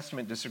this New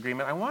Testament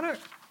disagreement, I want to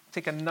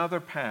take another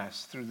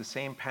pass through the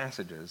same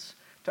passages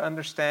to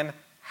understand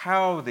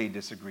how they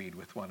disagreed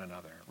with one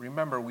another.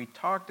 Remember, we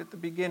talked at the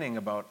beginning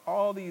about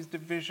all these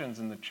divisions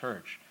in the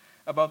church,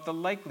 about the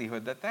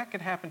likelihood that that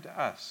could happen to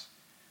us.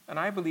 And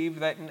I believe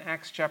that in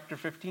Acts chapter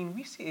 15,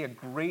 we see a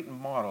great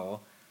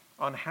model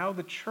on how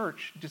the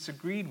church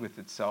disagreed with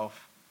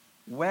itself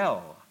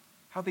well,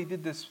 how they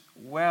did this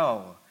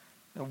well.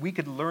 And we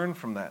could learn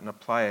from that and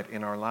apply it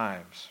in our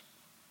lives.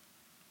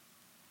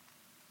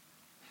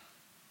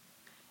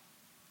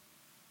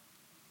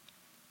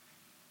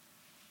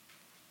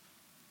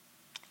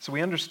 So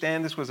we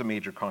understand this was a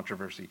major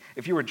controversy.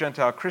 If you were a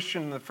Gentile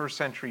Christian in the first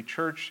century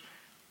church,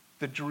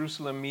 the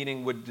Jerusalem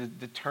meeting would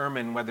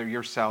determine whether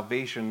your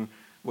salvation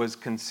was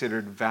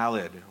considered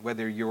valid,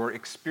 whether your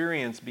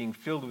experience being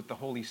filled with the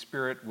Holy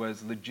Spirit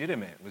was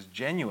legitimate, was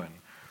genuine,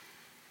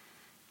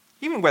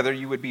 even whether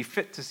you would be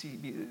fit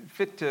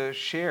to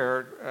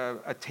share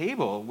a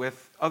table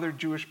with other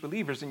Jewish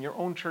believers in your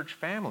own church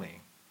family.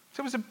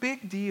 So it was a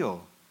big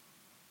deal.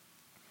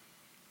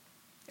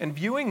 And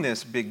viewing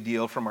this big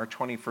deal from our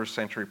 21st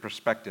century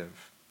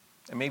perspective,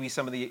 and maybe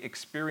some of the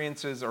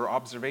experiences or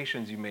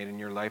observations you made in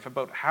your life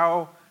about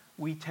how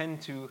we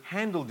tend to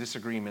handle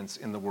disagreements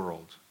in the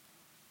world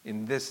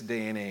in this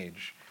day and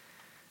age,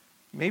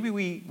 maybe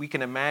we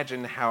can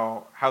imagine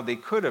how they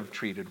could have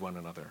treated one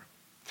another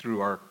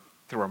through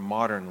our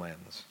modern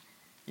lens.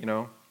 You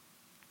know,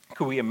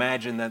 could we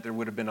imagine that there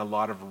would have been a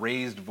lot of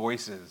raised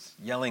voices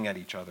yelling at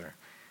each other,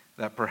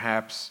 that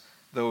perhaps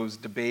those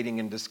debating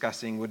and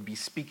discussing would be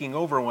speaking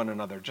over one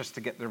another just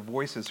to get their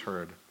voices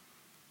heard?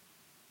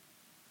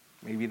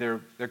 Maybe there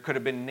could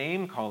have been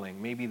name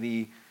calling.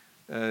 Maybe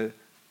the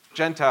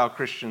Gentile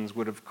Christians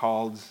would have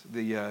called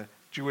the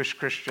Jewish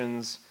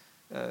Christians,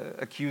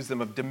 accused them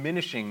of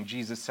diminishing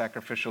Jesus'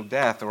 sacrificial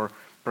death. Or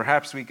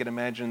perhaps we could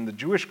imagine the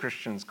Jewish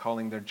Christians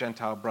calling their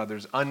Gentile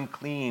brothers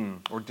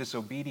unclean or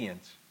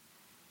disobedient.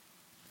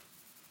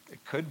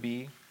 It could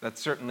be.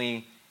 That's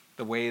certainly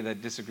the way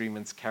that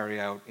disagreements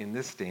carry out in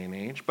this day and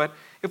age. But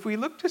if we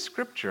look to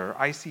Scripture,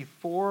 I see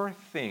 4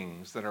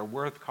 things that are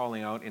worth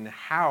calling out in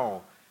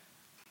how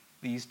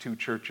these two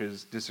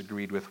churches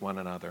disagreed with one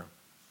another.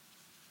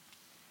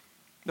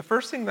 The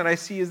first thing that I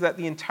see is that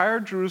the entire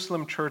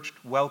Jerusalem church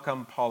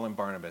welcomed Paul and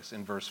Barnabas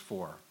in verse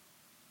 4.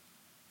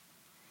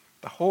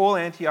 The whole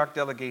Antioch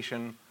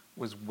delegation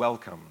was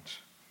welcomed.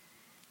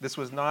 This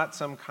was not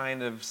some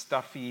kind of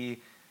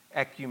stuffy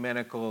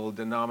ecumenical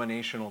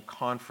denominational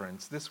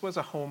conference. This was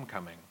a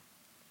homecoming.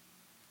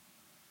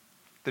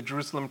 The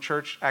Jerusalem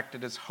church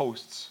acted as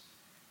hosts,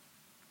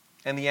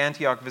 and the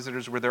Antioch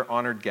visitors were their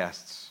honored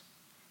guests.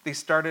 They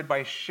started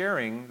by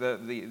sharing,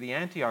 the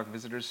Antioch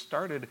visitors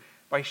started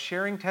by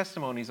sharing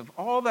testimonies of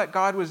all that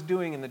God was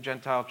doing in the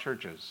Gentile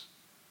churches.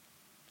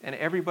 And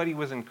everybody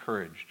was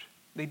encouraged.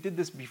 They did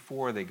this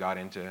before they got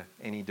into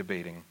any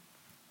debating.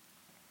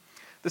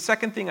 The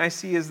second thing I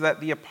see is that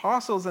the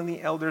apostles and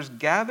the elders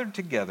gathered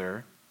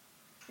together.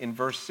 In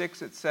verse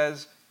 6, it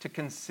says, to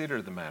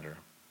consider the matter.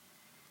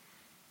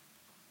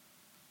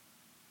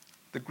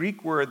 The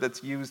Greek word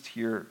that's used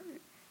here,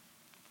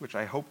 which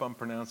I hope I'm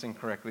pronouncing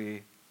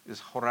correctly, is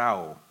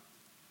horao.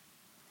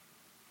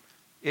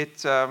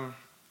 It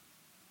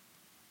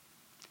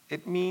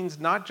means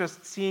not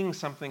just seeing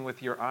something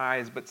with your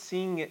eyes, but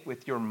seeing it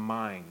with your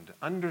mind,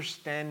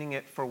 understanding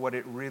it for what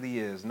it really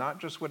is, not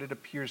just what it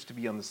appears to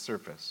be on the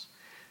surface.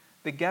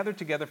 They gathered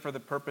together for the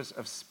purpose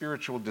of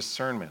spiritual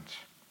discernment.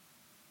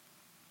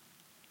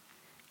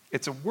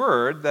 It's a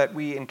word that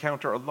we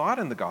encounter a lot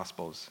in the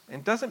Gospels,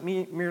 and doesn't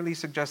merely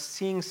suggest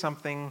seeing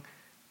something,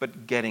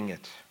 but getting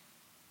it.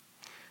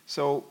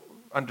 So,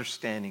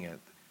 understanding it.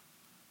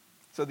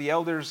 So the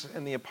elders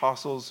and the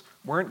apostles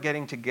weren't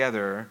getting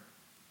together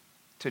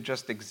to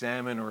just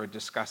examine or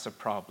discuss a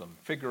problem,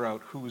 figure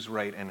out who's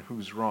right and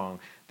who's wrong.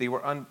 They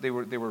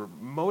were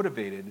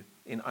motivated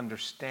in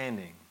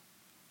understanding.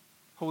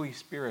 Holy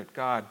Spirit,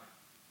 God,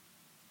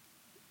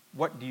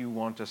 what do you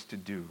want us to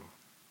do?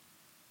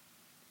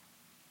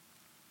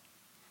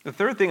 The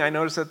third thing I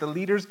noticed that the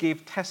leaders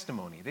gave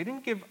testimony. They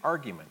didn't give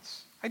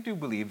arguments. I do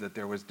believe that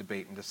there was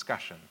debate and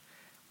discussion.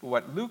 But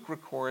what Luke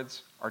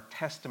records are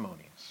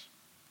testimonies.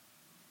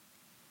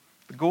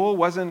 The goal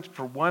wasn't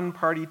for one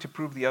party to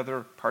prove the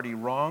other party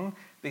wrong.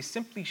 They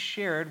simply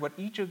shared what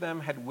each of them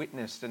had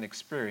witnessed and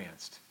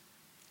experienced.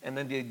 And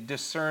then they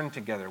discerned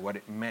together what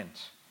it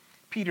meant.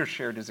 Peter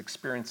shared his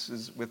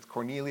experiences with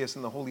Cornelius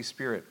and the Holy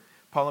Spirit.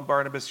 Paul and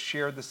Barnabas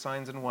shared the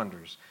signs and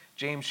wonders.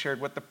 James shared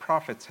what the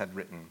prophets had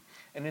written.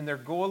 And in their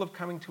goal of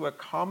coming to a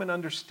common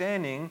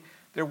understanding,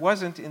 there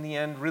wasn't, in the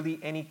end, really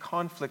any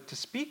conflict to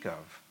speak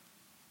of.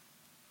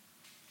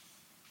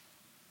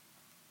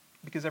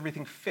 Because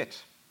everything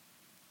fit.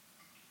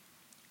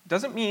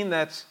 Doesn't mean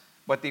that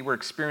what they were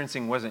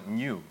experiencing wasn't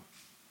new,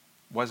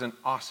 wasn't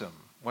awesome,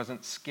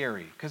 wasn't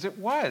scary, because it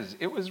was.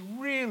 It was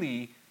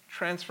really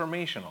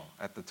transformational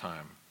at the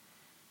time.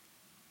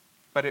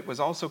 But it was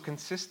also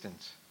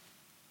consistent.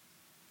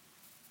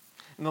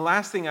 And the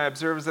last thing I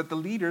observe is that the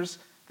leaders,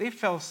 they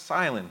fell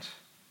silent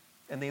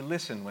and they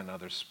listened when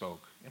others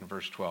spoke in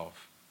verse 12.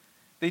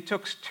 They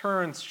took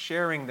turns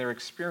sharing their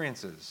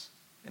experiences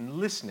and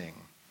listening.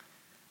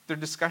 Their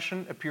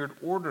discussion appeared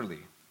orderly,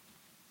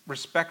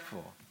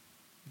 respectful,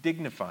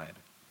 dignified.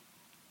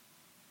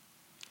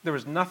 There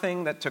was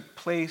nothing that took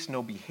place,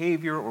 no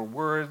behavior or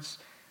words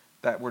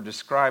that were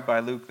described by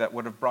Luke that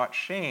would have brought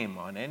shame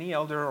on any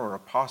elder or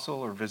apostle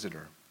or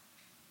visitor.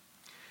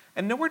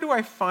 And nowhere do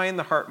I find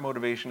the heart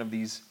motivation of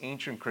these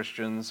ancient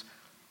Christians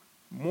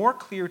more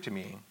clear to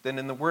me than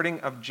in the wording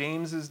of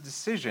James's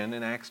decision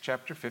in Acts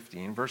chapter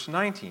 15, verse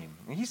 19.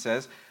 He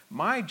says,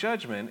 "My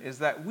judgment is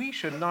that we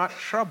should not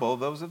trouble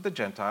those of the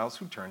Gentiles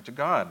who turn to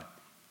God."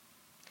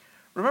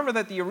 Remember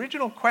that the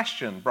original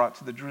question brought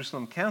to the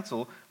Jerusalem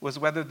Council was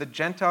whether the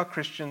Gentile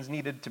Christians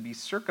needed to be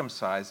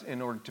circumcised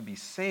in order to be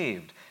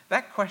saved.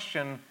 That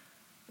question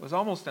was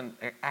almost an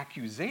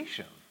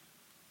accusation.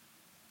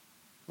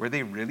 Were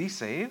they really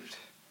saved?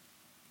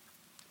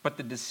 But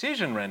the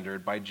decision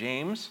rendered by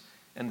James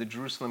and the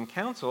Jerusalem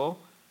Council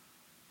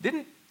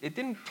didn't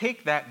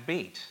take that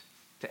bait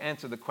to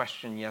answer the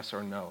question yes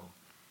or no.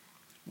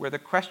 Where the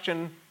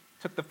question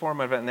took the form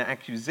of an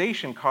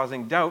accusation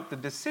causing doubt, the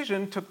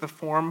decision took the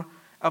form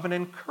of an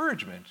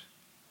encouragement,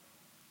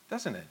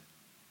 doesn't it?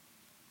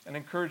 An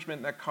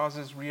encouragement that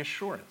causes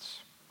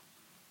reassurance.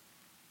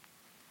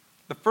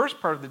 The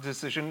first part of the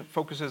decision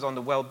focuses on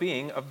the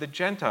well-being of the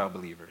Gentile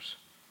believers.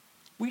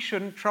 We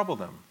shouldn't trouble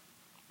them.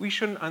 We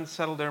shouldn't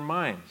unsettle their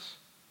minds.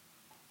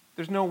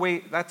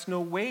 That's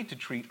no way to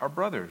treat our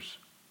brothers.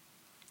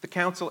 The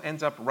council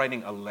ends up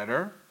writing a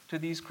letter to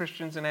these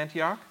Christians in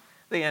Antioch.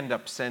 They end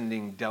up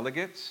sending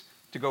delegates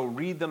to go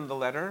read them the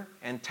letter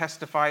and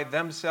testify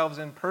themselves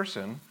in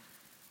person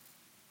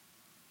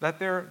that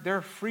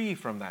they're free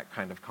from that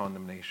kind of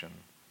condemnation.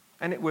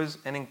 And it was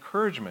an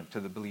encouragement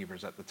to the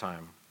believers at the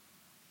time.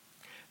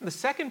 And the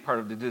second part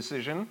of the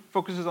decision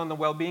focuses on the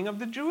well-being of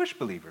the Jewish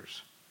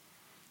believers.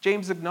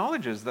 James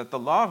acknowledges that the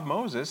law of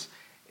Moses,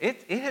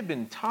 it had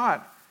been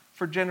taught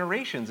for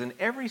generations in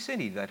every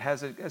city that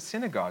has a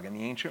synagogue in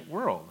the ancient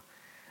world.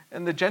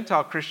 And the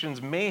Gentile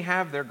Christians may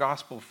have their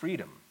gospel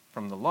freedom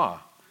from the law,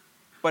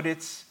 but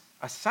it's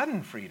a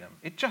sudden freedom.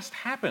 It just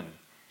happened.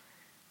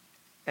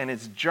 And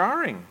it's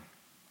jarring.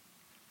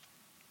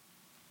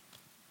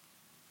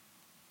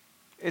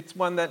 It's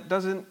one that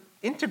doesn't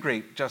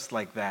integrate just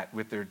like that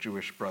with their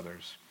Jewish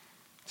brothers.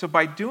 So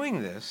by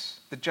doing this,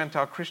 the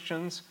Gentile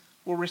Christians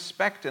will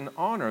respect and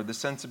honor the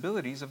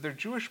sensibilities of their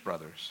Jewish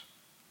brothers.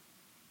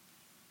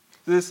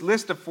 This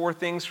list of 4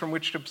 things from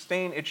which to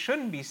abstain, it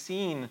shouldn't be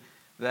seen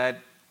that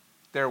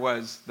there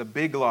was the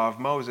big law of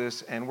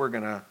Moses and we're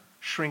going to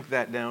shrink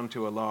that down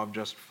to a law of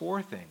just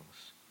 4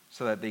 things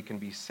so that they can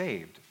be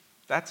saved.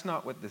 That's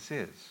not what this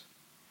is.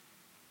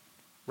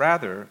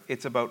 Rather,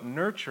 it's about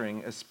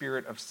nurturing a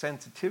spirit of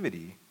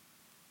sensitivity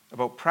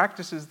about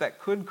practices that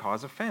could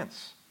cause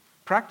offense.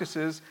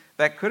 Practices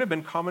that could have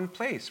been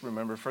commonplace,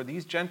 remember, for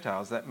these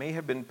Gentiles that may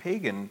have been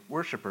pagan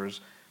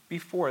worshipers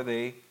before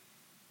they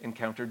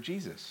encountered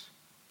Jesus.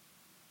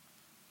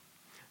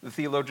 The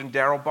theologian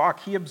Darrell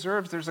Bock, he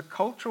observes there's a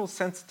cultural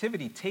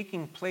sensitivity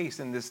taking place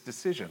in this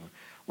decision,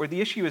 where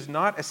the issue is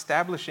not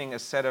establishing a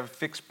set of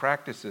fixed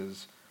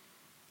practices,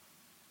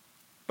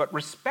 but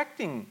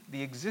respecting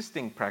the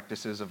existing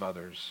practices of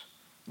others,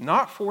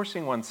 not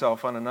forcing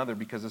oneself on another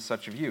because of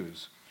such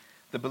views.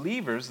 The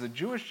believers, the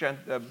Jewish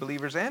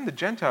believers and the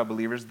Gentile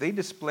believers, they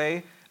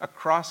display a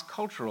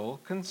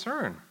cross-cultural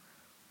concern.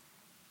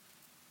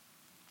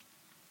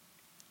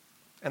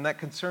 And that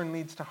concern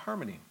leads to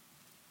harmony.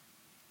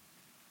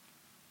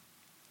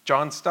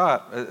 John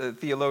Stott, a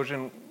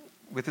theologian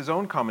with his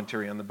own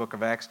commentary on the book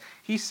of Acts,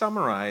 he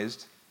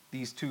summarized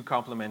these 2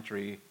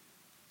 complementary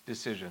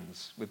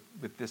decisions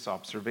with this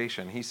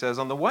observation. He says,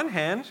 on the one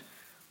hand,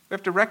 we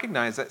have to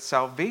recognize that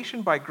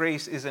salvation by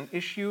grace is an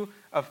issue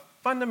of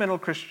fundamental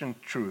Christian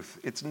truth.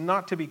 It's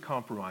not to be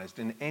compromised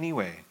in any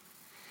way.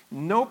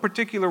 No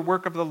particular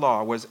work of the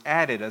law was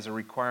added as a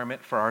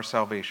requirement for our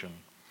salvation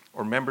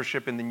or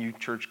membership in the new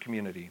church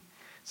community.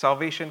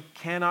 Salvation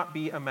cannot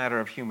be a matter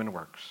of human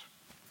works.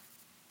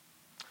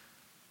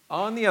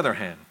 On the other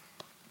hand,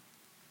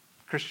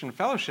 Christian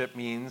fellowship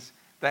means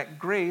that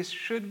grace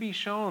should be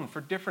shown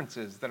for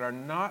differences that are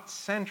not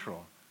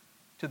central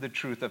to the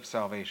truth of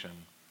salvation.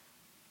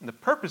 And the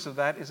purpose of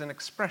that is an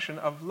expression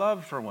of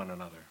love for one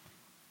another.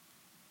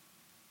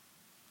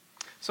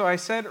 So I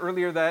said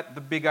earlier that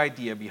the big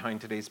idea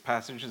behind today's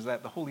passage is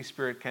that the Holy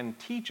Spirit can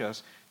teach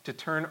us to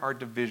turn our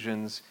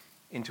divisions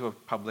into a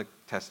public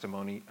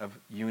testimony of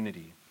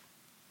unity.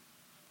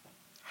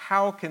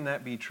 How can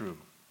that be true?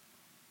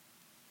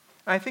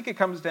 I think it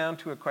comes down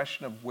to a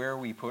question of where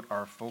we put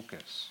our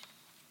focus.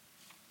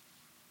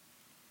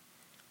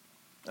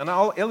 And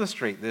I'll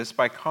illustrate this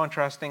by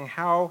contrasting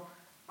how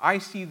I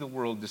see the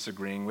world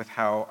disagreeing with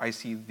how I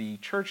see the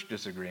church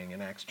disagreeing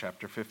in Acts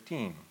chapter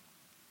 15.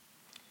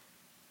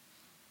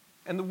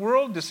 And the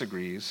world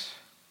disagrees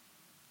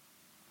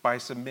by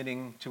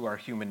submitting to our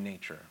human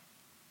nature.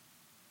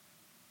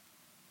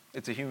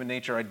 It's a human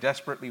nature I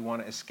desperately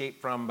want to escape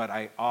from, but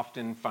I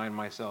often find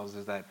myself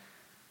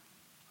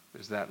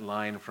there's that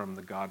line from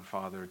The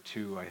Godfather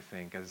 2, I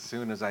think. As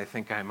soon as I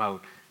think I'm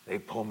out, they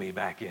pull me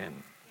back in.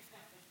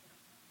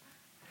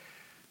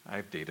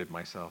 I've dated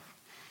myself.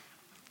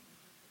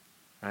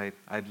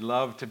 I'd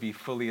love to be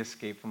fully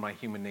escaped from my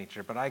human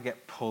nature, but I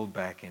get pulled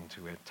back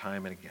into it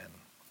time and again.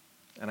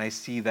 And I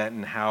see that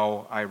in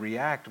how I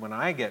react when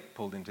I get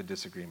pulled into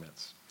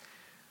disagreements.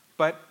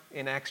 But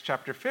in Acts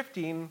chapter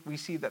 15, we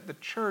see that the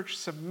church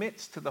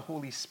submits to the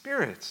Holy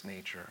Spirit's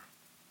nature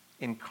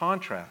in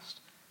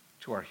contrast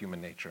to our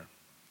human nature.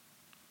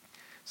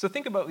 So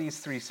think about these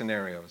three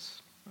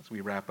scenarios as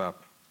we wrap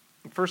up.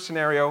 The first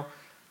scenario,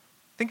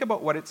 think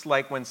about what it's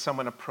like when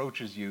someone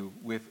approaches you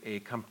with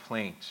a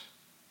complaint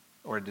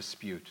or a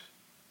dispute.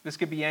 This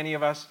could be any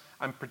of us.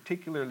 I'm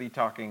particularly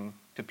talking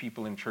to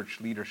people in church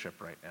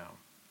leadership right now.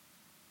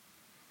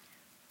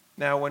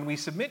 Now, when we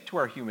submit to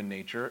our human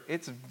nature,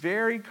 it's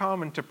very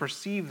common to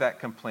perceive that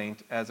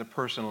complaint as a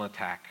personal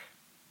attack,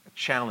 a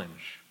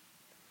challenge.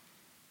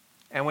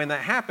 And when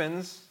that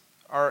happens,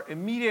 our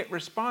immediate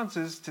response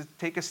is to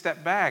take a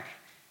step back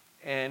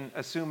and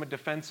assume a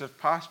defensive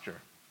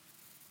posture.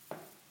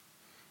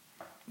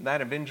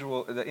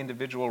 The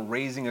individual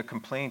raising a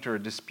complaint or a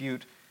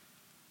dispute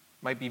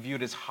might be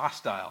viewed as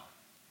hostile,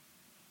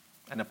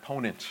 an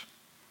opponent.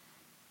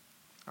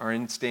 Our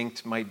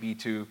instinct might be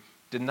to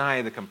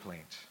deny the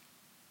complaint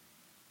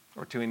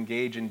or to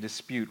engage in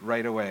dispute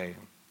right away.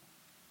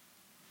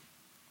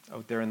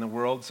 Out there in the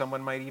world,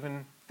 someone might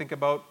even think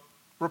about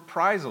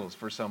reprisals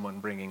for someone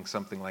bringing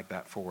something like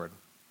that forward.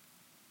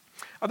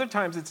 Other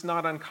times, it's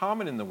not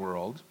uncommon in the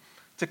world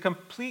to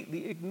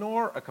completely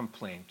ignore a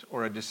complaint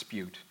or a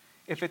dispute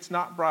if it's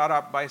not brought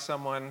up by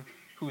someone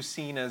who's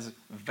seen as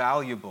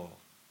valuable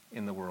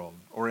in the world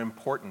or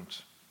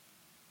important.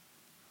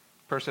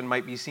 A person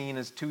might be seen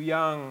as too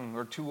young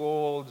or too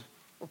old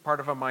or part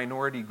of a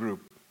minority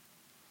group.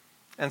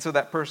 And so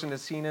that person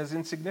is seen as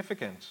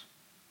insignificant.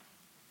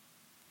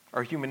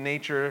 Our human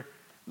nature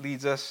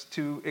leads us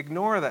to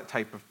ignore that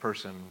type of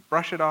person,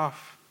 brush it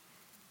off.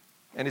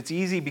 And it's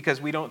easy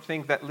because we don't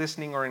think that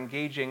listening or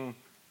engaging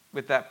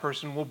with that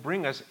person will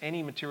bring us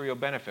any material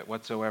benefit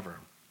whatsoever.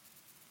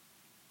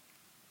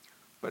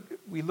 But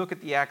we look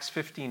at the Acts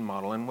 15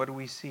 model, and what do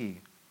we see?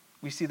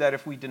 We see that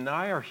if we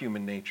deny our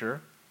human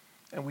nature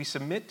and we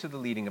submit to the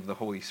leading of the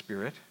Holy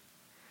Spirit,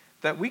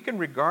 that we can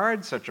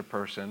regard such a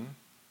person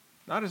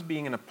not as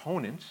being an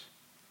opponent,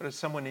 but as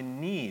someone in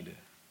need.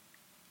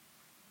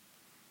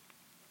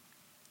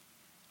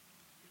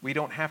 We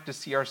don't have to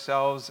see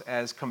ourselves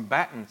as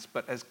combatants,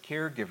 but as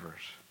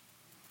caregivers.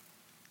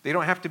 They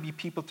don't have to be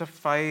people to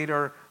fight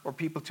or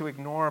people to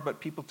ignore, but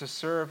people to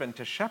serve and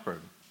to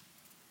shepherd.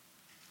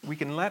 We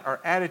can let our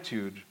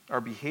attitude,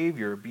 our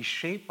behavior, be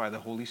shaped by the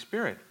Holy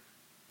Spirit.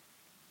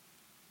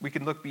 We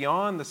can look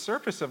beyond the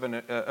surface of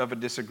a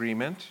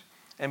disagreement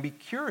and be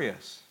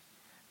curious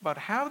about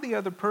how the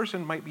other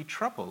person might be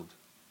troubled,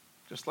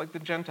 just like the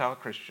Gentile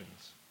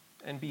Christians,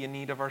 and be in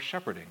need of our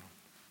shepherding.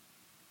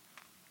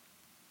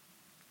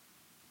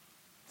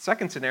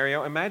 Second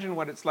scenario, imagine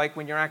what it's like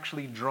when you're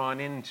actually drawn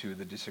into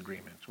the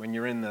disagreement, when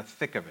you're in the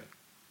thick of it.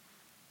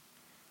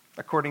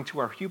 According to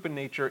our human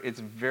nature, it's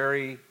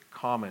very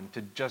common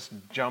to just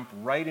jump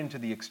right into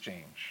the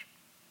exchange.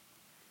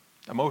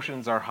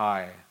 Emotions are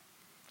high.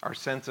 Our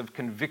sense of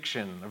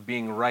conviction of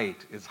being right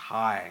is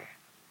high.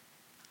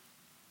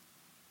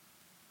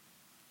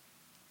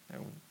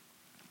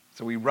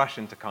 So we rush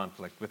into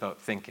conflict without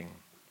thinking.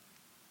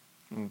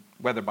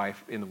 Whether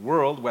in the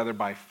world, whether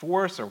by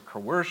force or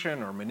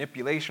coercion or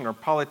manipulation or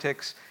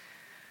politics,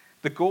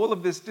 the goal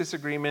of this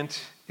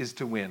disagreement is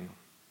to win.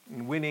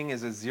 And winning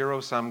is a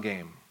zero-sum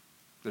game.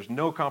 There's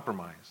no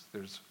compromise.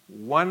 There's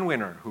one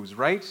winner who's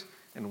right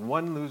and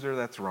one loser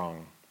that's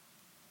wrong.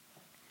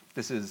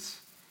 This is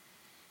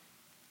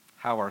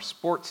how our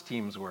sports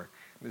teams work.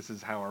 This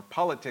is how our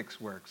politics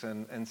works.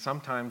 And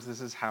sometimes this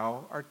is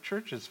how our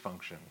churches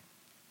function.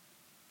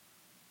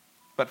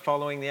 But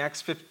following the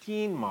Acts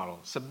 15 model,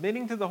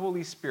 submitting to the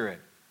Holy Spirit,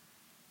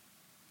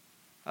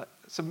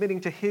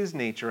 submitting to His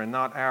nature and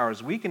not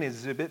ours, we can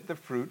exhibit the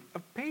fruit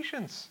of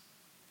patience.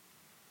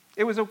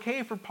 It was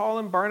okay for Paul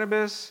and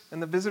Barnabas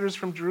and the visitors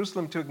from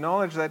Jerusalem to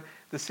acknowledge that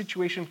the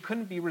situation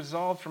couldn't be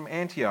resolved from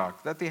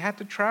Antioch, that they had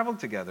to travel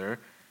together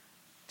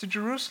to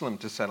Jerusalem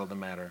to settle the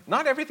matter.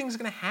 Not everything's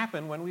going to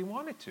happen when we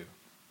want it to.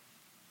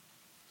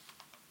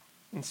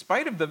 In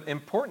spite of the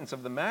importance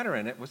of the matter,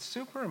 and it was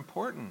super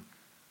important,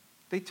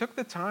 they took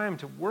the time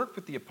to work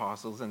with the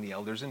apostles and the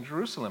elders in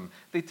Jerusalem.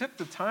 They took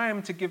the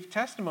time to give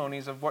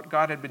testimonies of what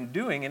God had been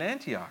doing in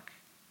Antioch.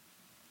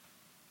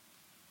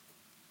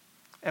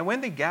 And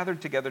when they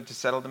gathered together to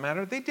settle the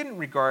matter, they didn't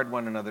regard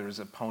one another as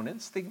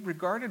opponents. They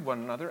regarded one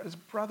another as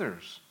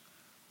brothers.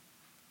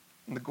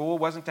 And the goal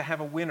wasn't to have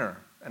a winner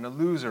and a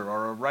loser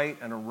or a right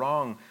and a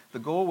wrong. The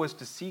goal was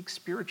to seek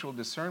spiritual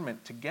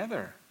discernment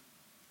together,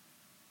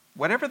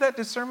 whatever that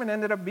discernment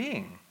ended up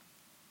being.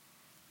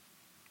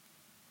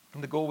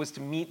 And the goal was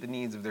to meet the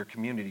needs of their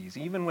communities,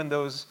 even when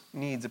those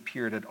needs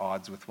appeared at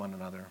odds with one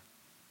another.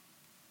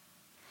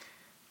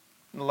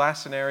 And the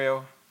last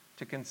scenario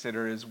to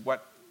consider is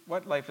what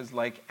life is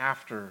like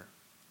after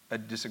a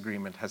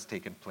disagreement has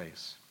taken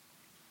place.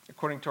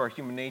 According to our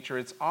human nature,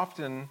 it's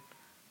often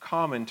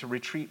common to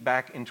retreat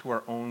back into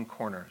our own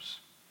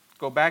corners.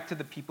 Go back to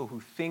the people who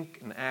think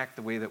and act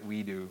the way that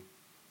we do.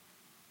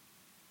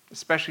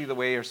 Especially the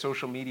way our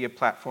social media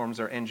platforms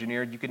are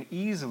engineered, you can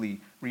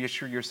easily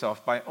reassure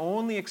yourself by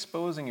only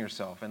exposing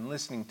yourself and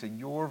listening to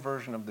your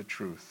version of the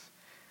truth.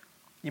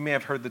 You may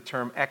have heard the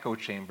term echo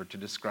chamber to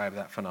describe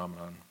that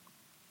phenomenon.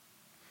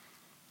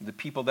 The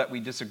people that we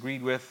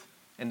disagreed with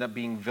end up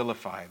being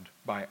vilified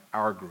by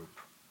our group.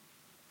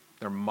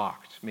 They're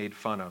mocked, made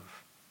fun of.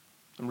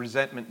 And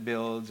resentment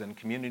builds, and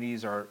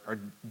communities are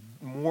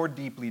more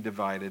deeply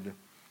divided,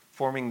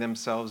 forming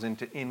themselves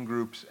into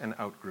in-groups and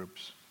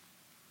out-groups.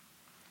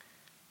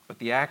 But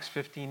the Acts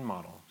 15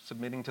 model,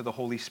 submitting to the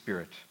Holy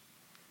Spirit,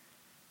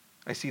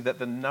 I see that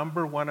the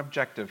number one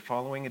objective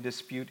following a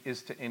dispute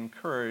is to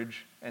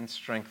encourage and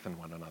strengthen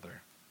one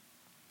another.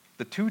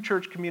 The two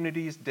church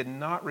communities did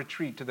not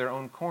retreat to their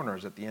own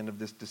corners at the end of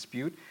this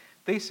dispute.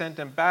 They sent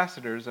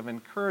ambassadors of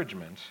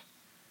encouragement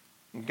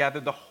and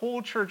gathered the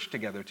whole church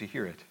together to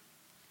hear it.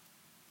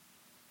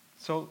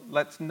 So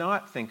let's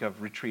not think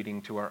of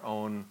retreating to our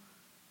own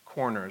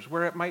corners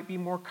where it might be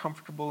more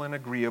comfortable and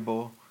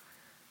agreeable,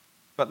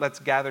 but let's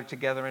gather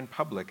together in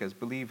public as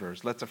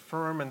believers. Let's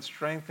affirm and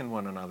strengthen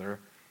one another,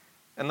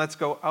 and let's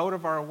go out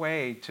of our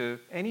way to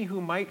any who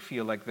might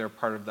feel like they're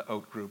part of the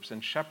out-groups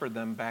and shepherd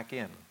them back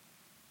in.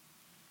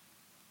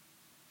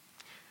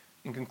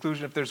 In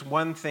conclusion, if there's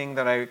one thing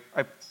that I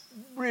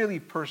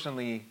really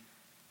personally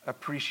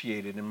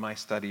appreciated in my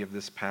study of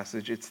this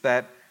passage, it's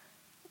that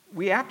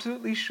we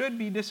absolutely should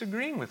be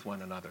disagreeing with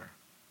one another.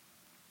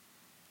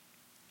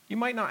 You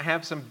might not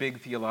have some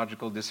big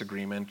theological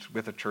disagreement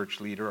with a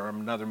church leader or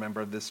another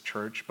member of this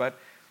church, but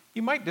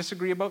you might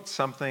disagree about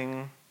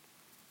something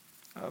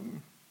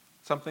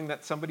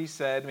that somebody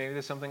said. Maybe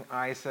there's something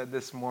I said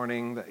this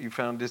morning that you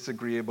found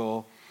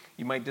disagreeable.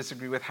 You might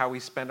disagree with how we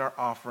spend our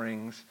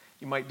offerings.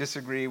 You might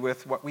disagree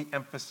with what we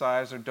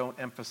emphasize or don't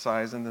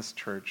emphasize in this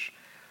church.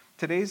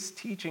 Today's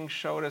teaching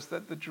showed us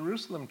that the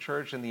Jerusalem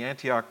church and the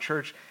Antioch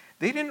church,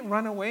 they didn't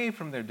run away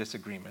from their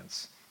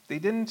disagreements. They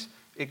didn't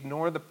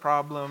ignore the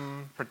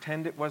problem,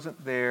 pretend it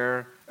wasn't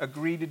there,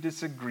 agree to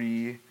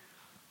disagree.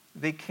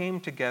 They came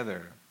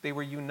together. They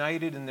were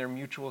united in their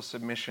mutual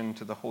submission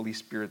to the Holy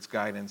Spirit's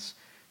guidance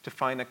to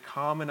find a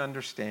common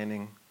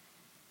understanding.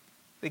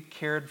 They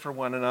cared for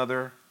one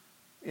another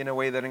in a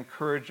way that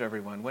encouraged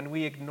everyone. When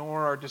we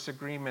ignore our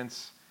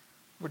disagreements,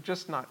 we're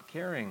just not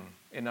caring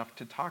enough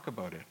to talk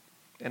about it,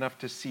 enough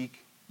to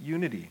seek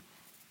unity.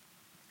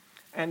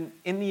 And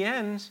in the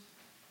end,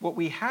 what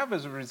we have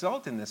as a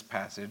result in this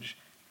passage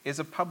is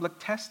a public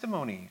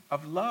testimony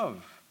of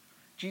love.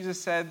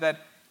 Jesus said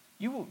that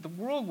the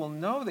world will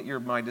know that you're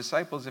my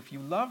disciples if you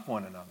love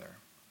one another.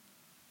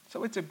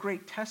 So it's a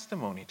great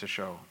testimony to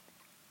show.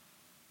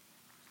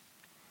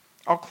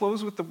 I'll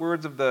close with the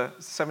words of the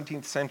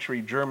 17th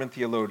century German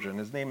theologian.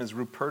 His name is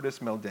Rupertus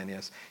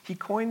Meldenius. He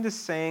coined this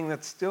saying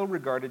that's still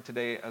regarded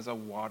today as a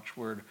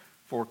watchword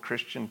for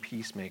Christian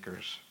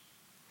peacemakers.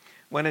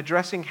 When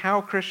addressing how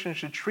Christians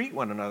should treat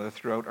one another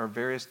throughout our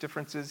various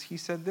differences, he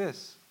said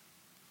this: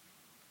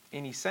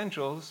 in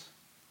essentials,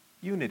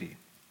 unity.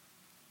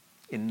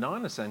 In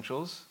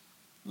non-essentials,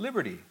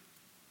 liberty.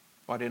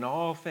 But in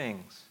all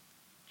things,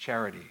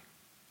 charity,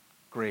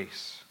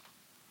 grace.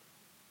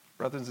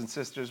 Brothers and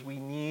sisters, we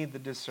need the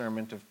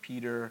discernment of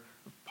Peter,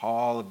 of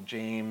Paul, of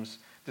James,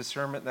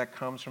 discernment that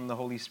comes from the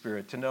Holy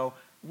Spirit to know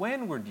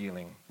when we're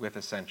dealing with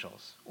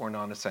essentials or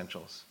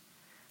non-essentials,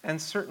 and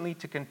certainly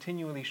to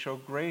continually show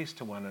grace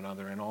to one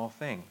another in all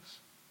things.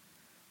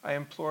 I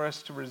implore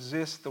us to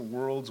resist the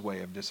world's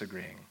way of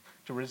disagreeing,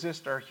 to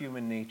resist our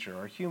human nature,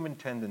 our human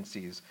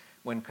tendencies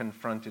when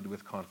confronted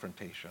with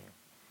confrontation.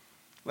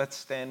 Let's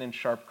stand in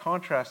sharp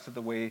contrast to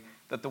the way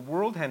that the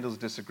world handles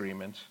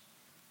disagreement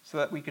so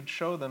that we could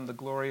show them the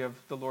glory of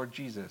the Lord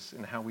Jesus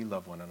in how we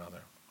love one another.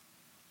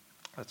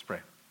 Let's pray.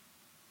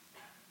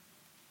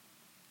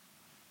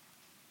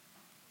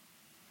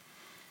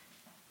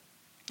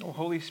 Oh,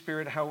 Holy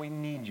Spirit, how we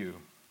need you.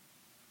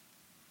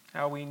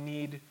 How we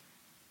need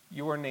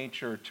your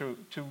nature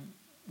to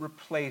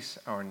replace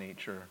our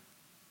nature.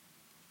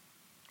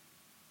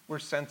 We're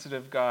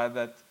sensitive, God,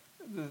 that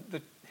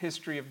the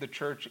history of the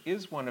church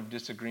is one of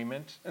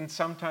disagreement and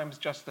sometimes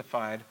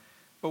justified,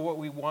 but what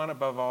we want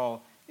above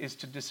all is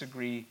to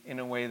disagree in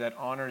a way that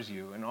honors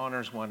you and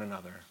honors one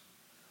another.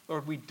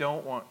 Lord, we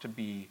don't want to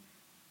be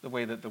the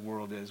way that the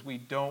world is. We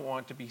don't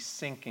want to be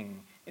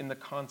sinking in the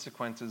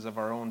consequences of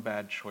our own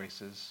bad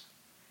choices.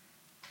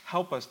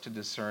 Help us to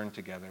discern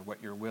together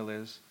what your will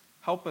is.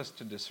 Help us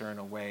to discern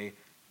a way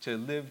to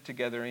live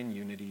together in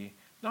unity,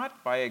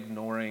 not by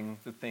ignoring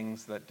the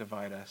things that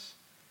divide us,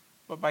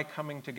 but by coming together.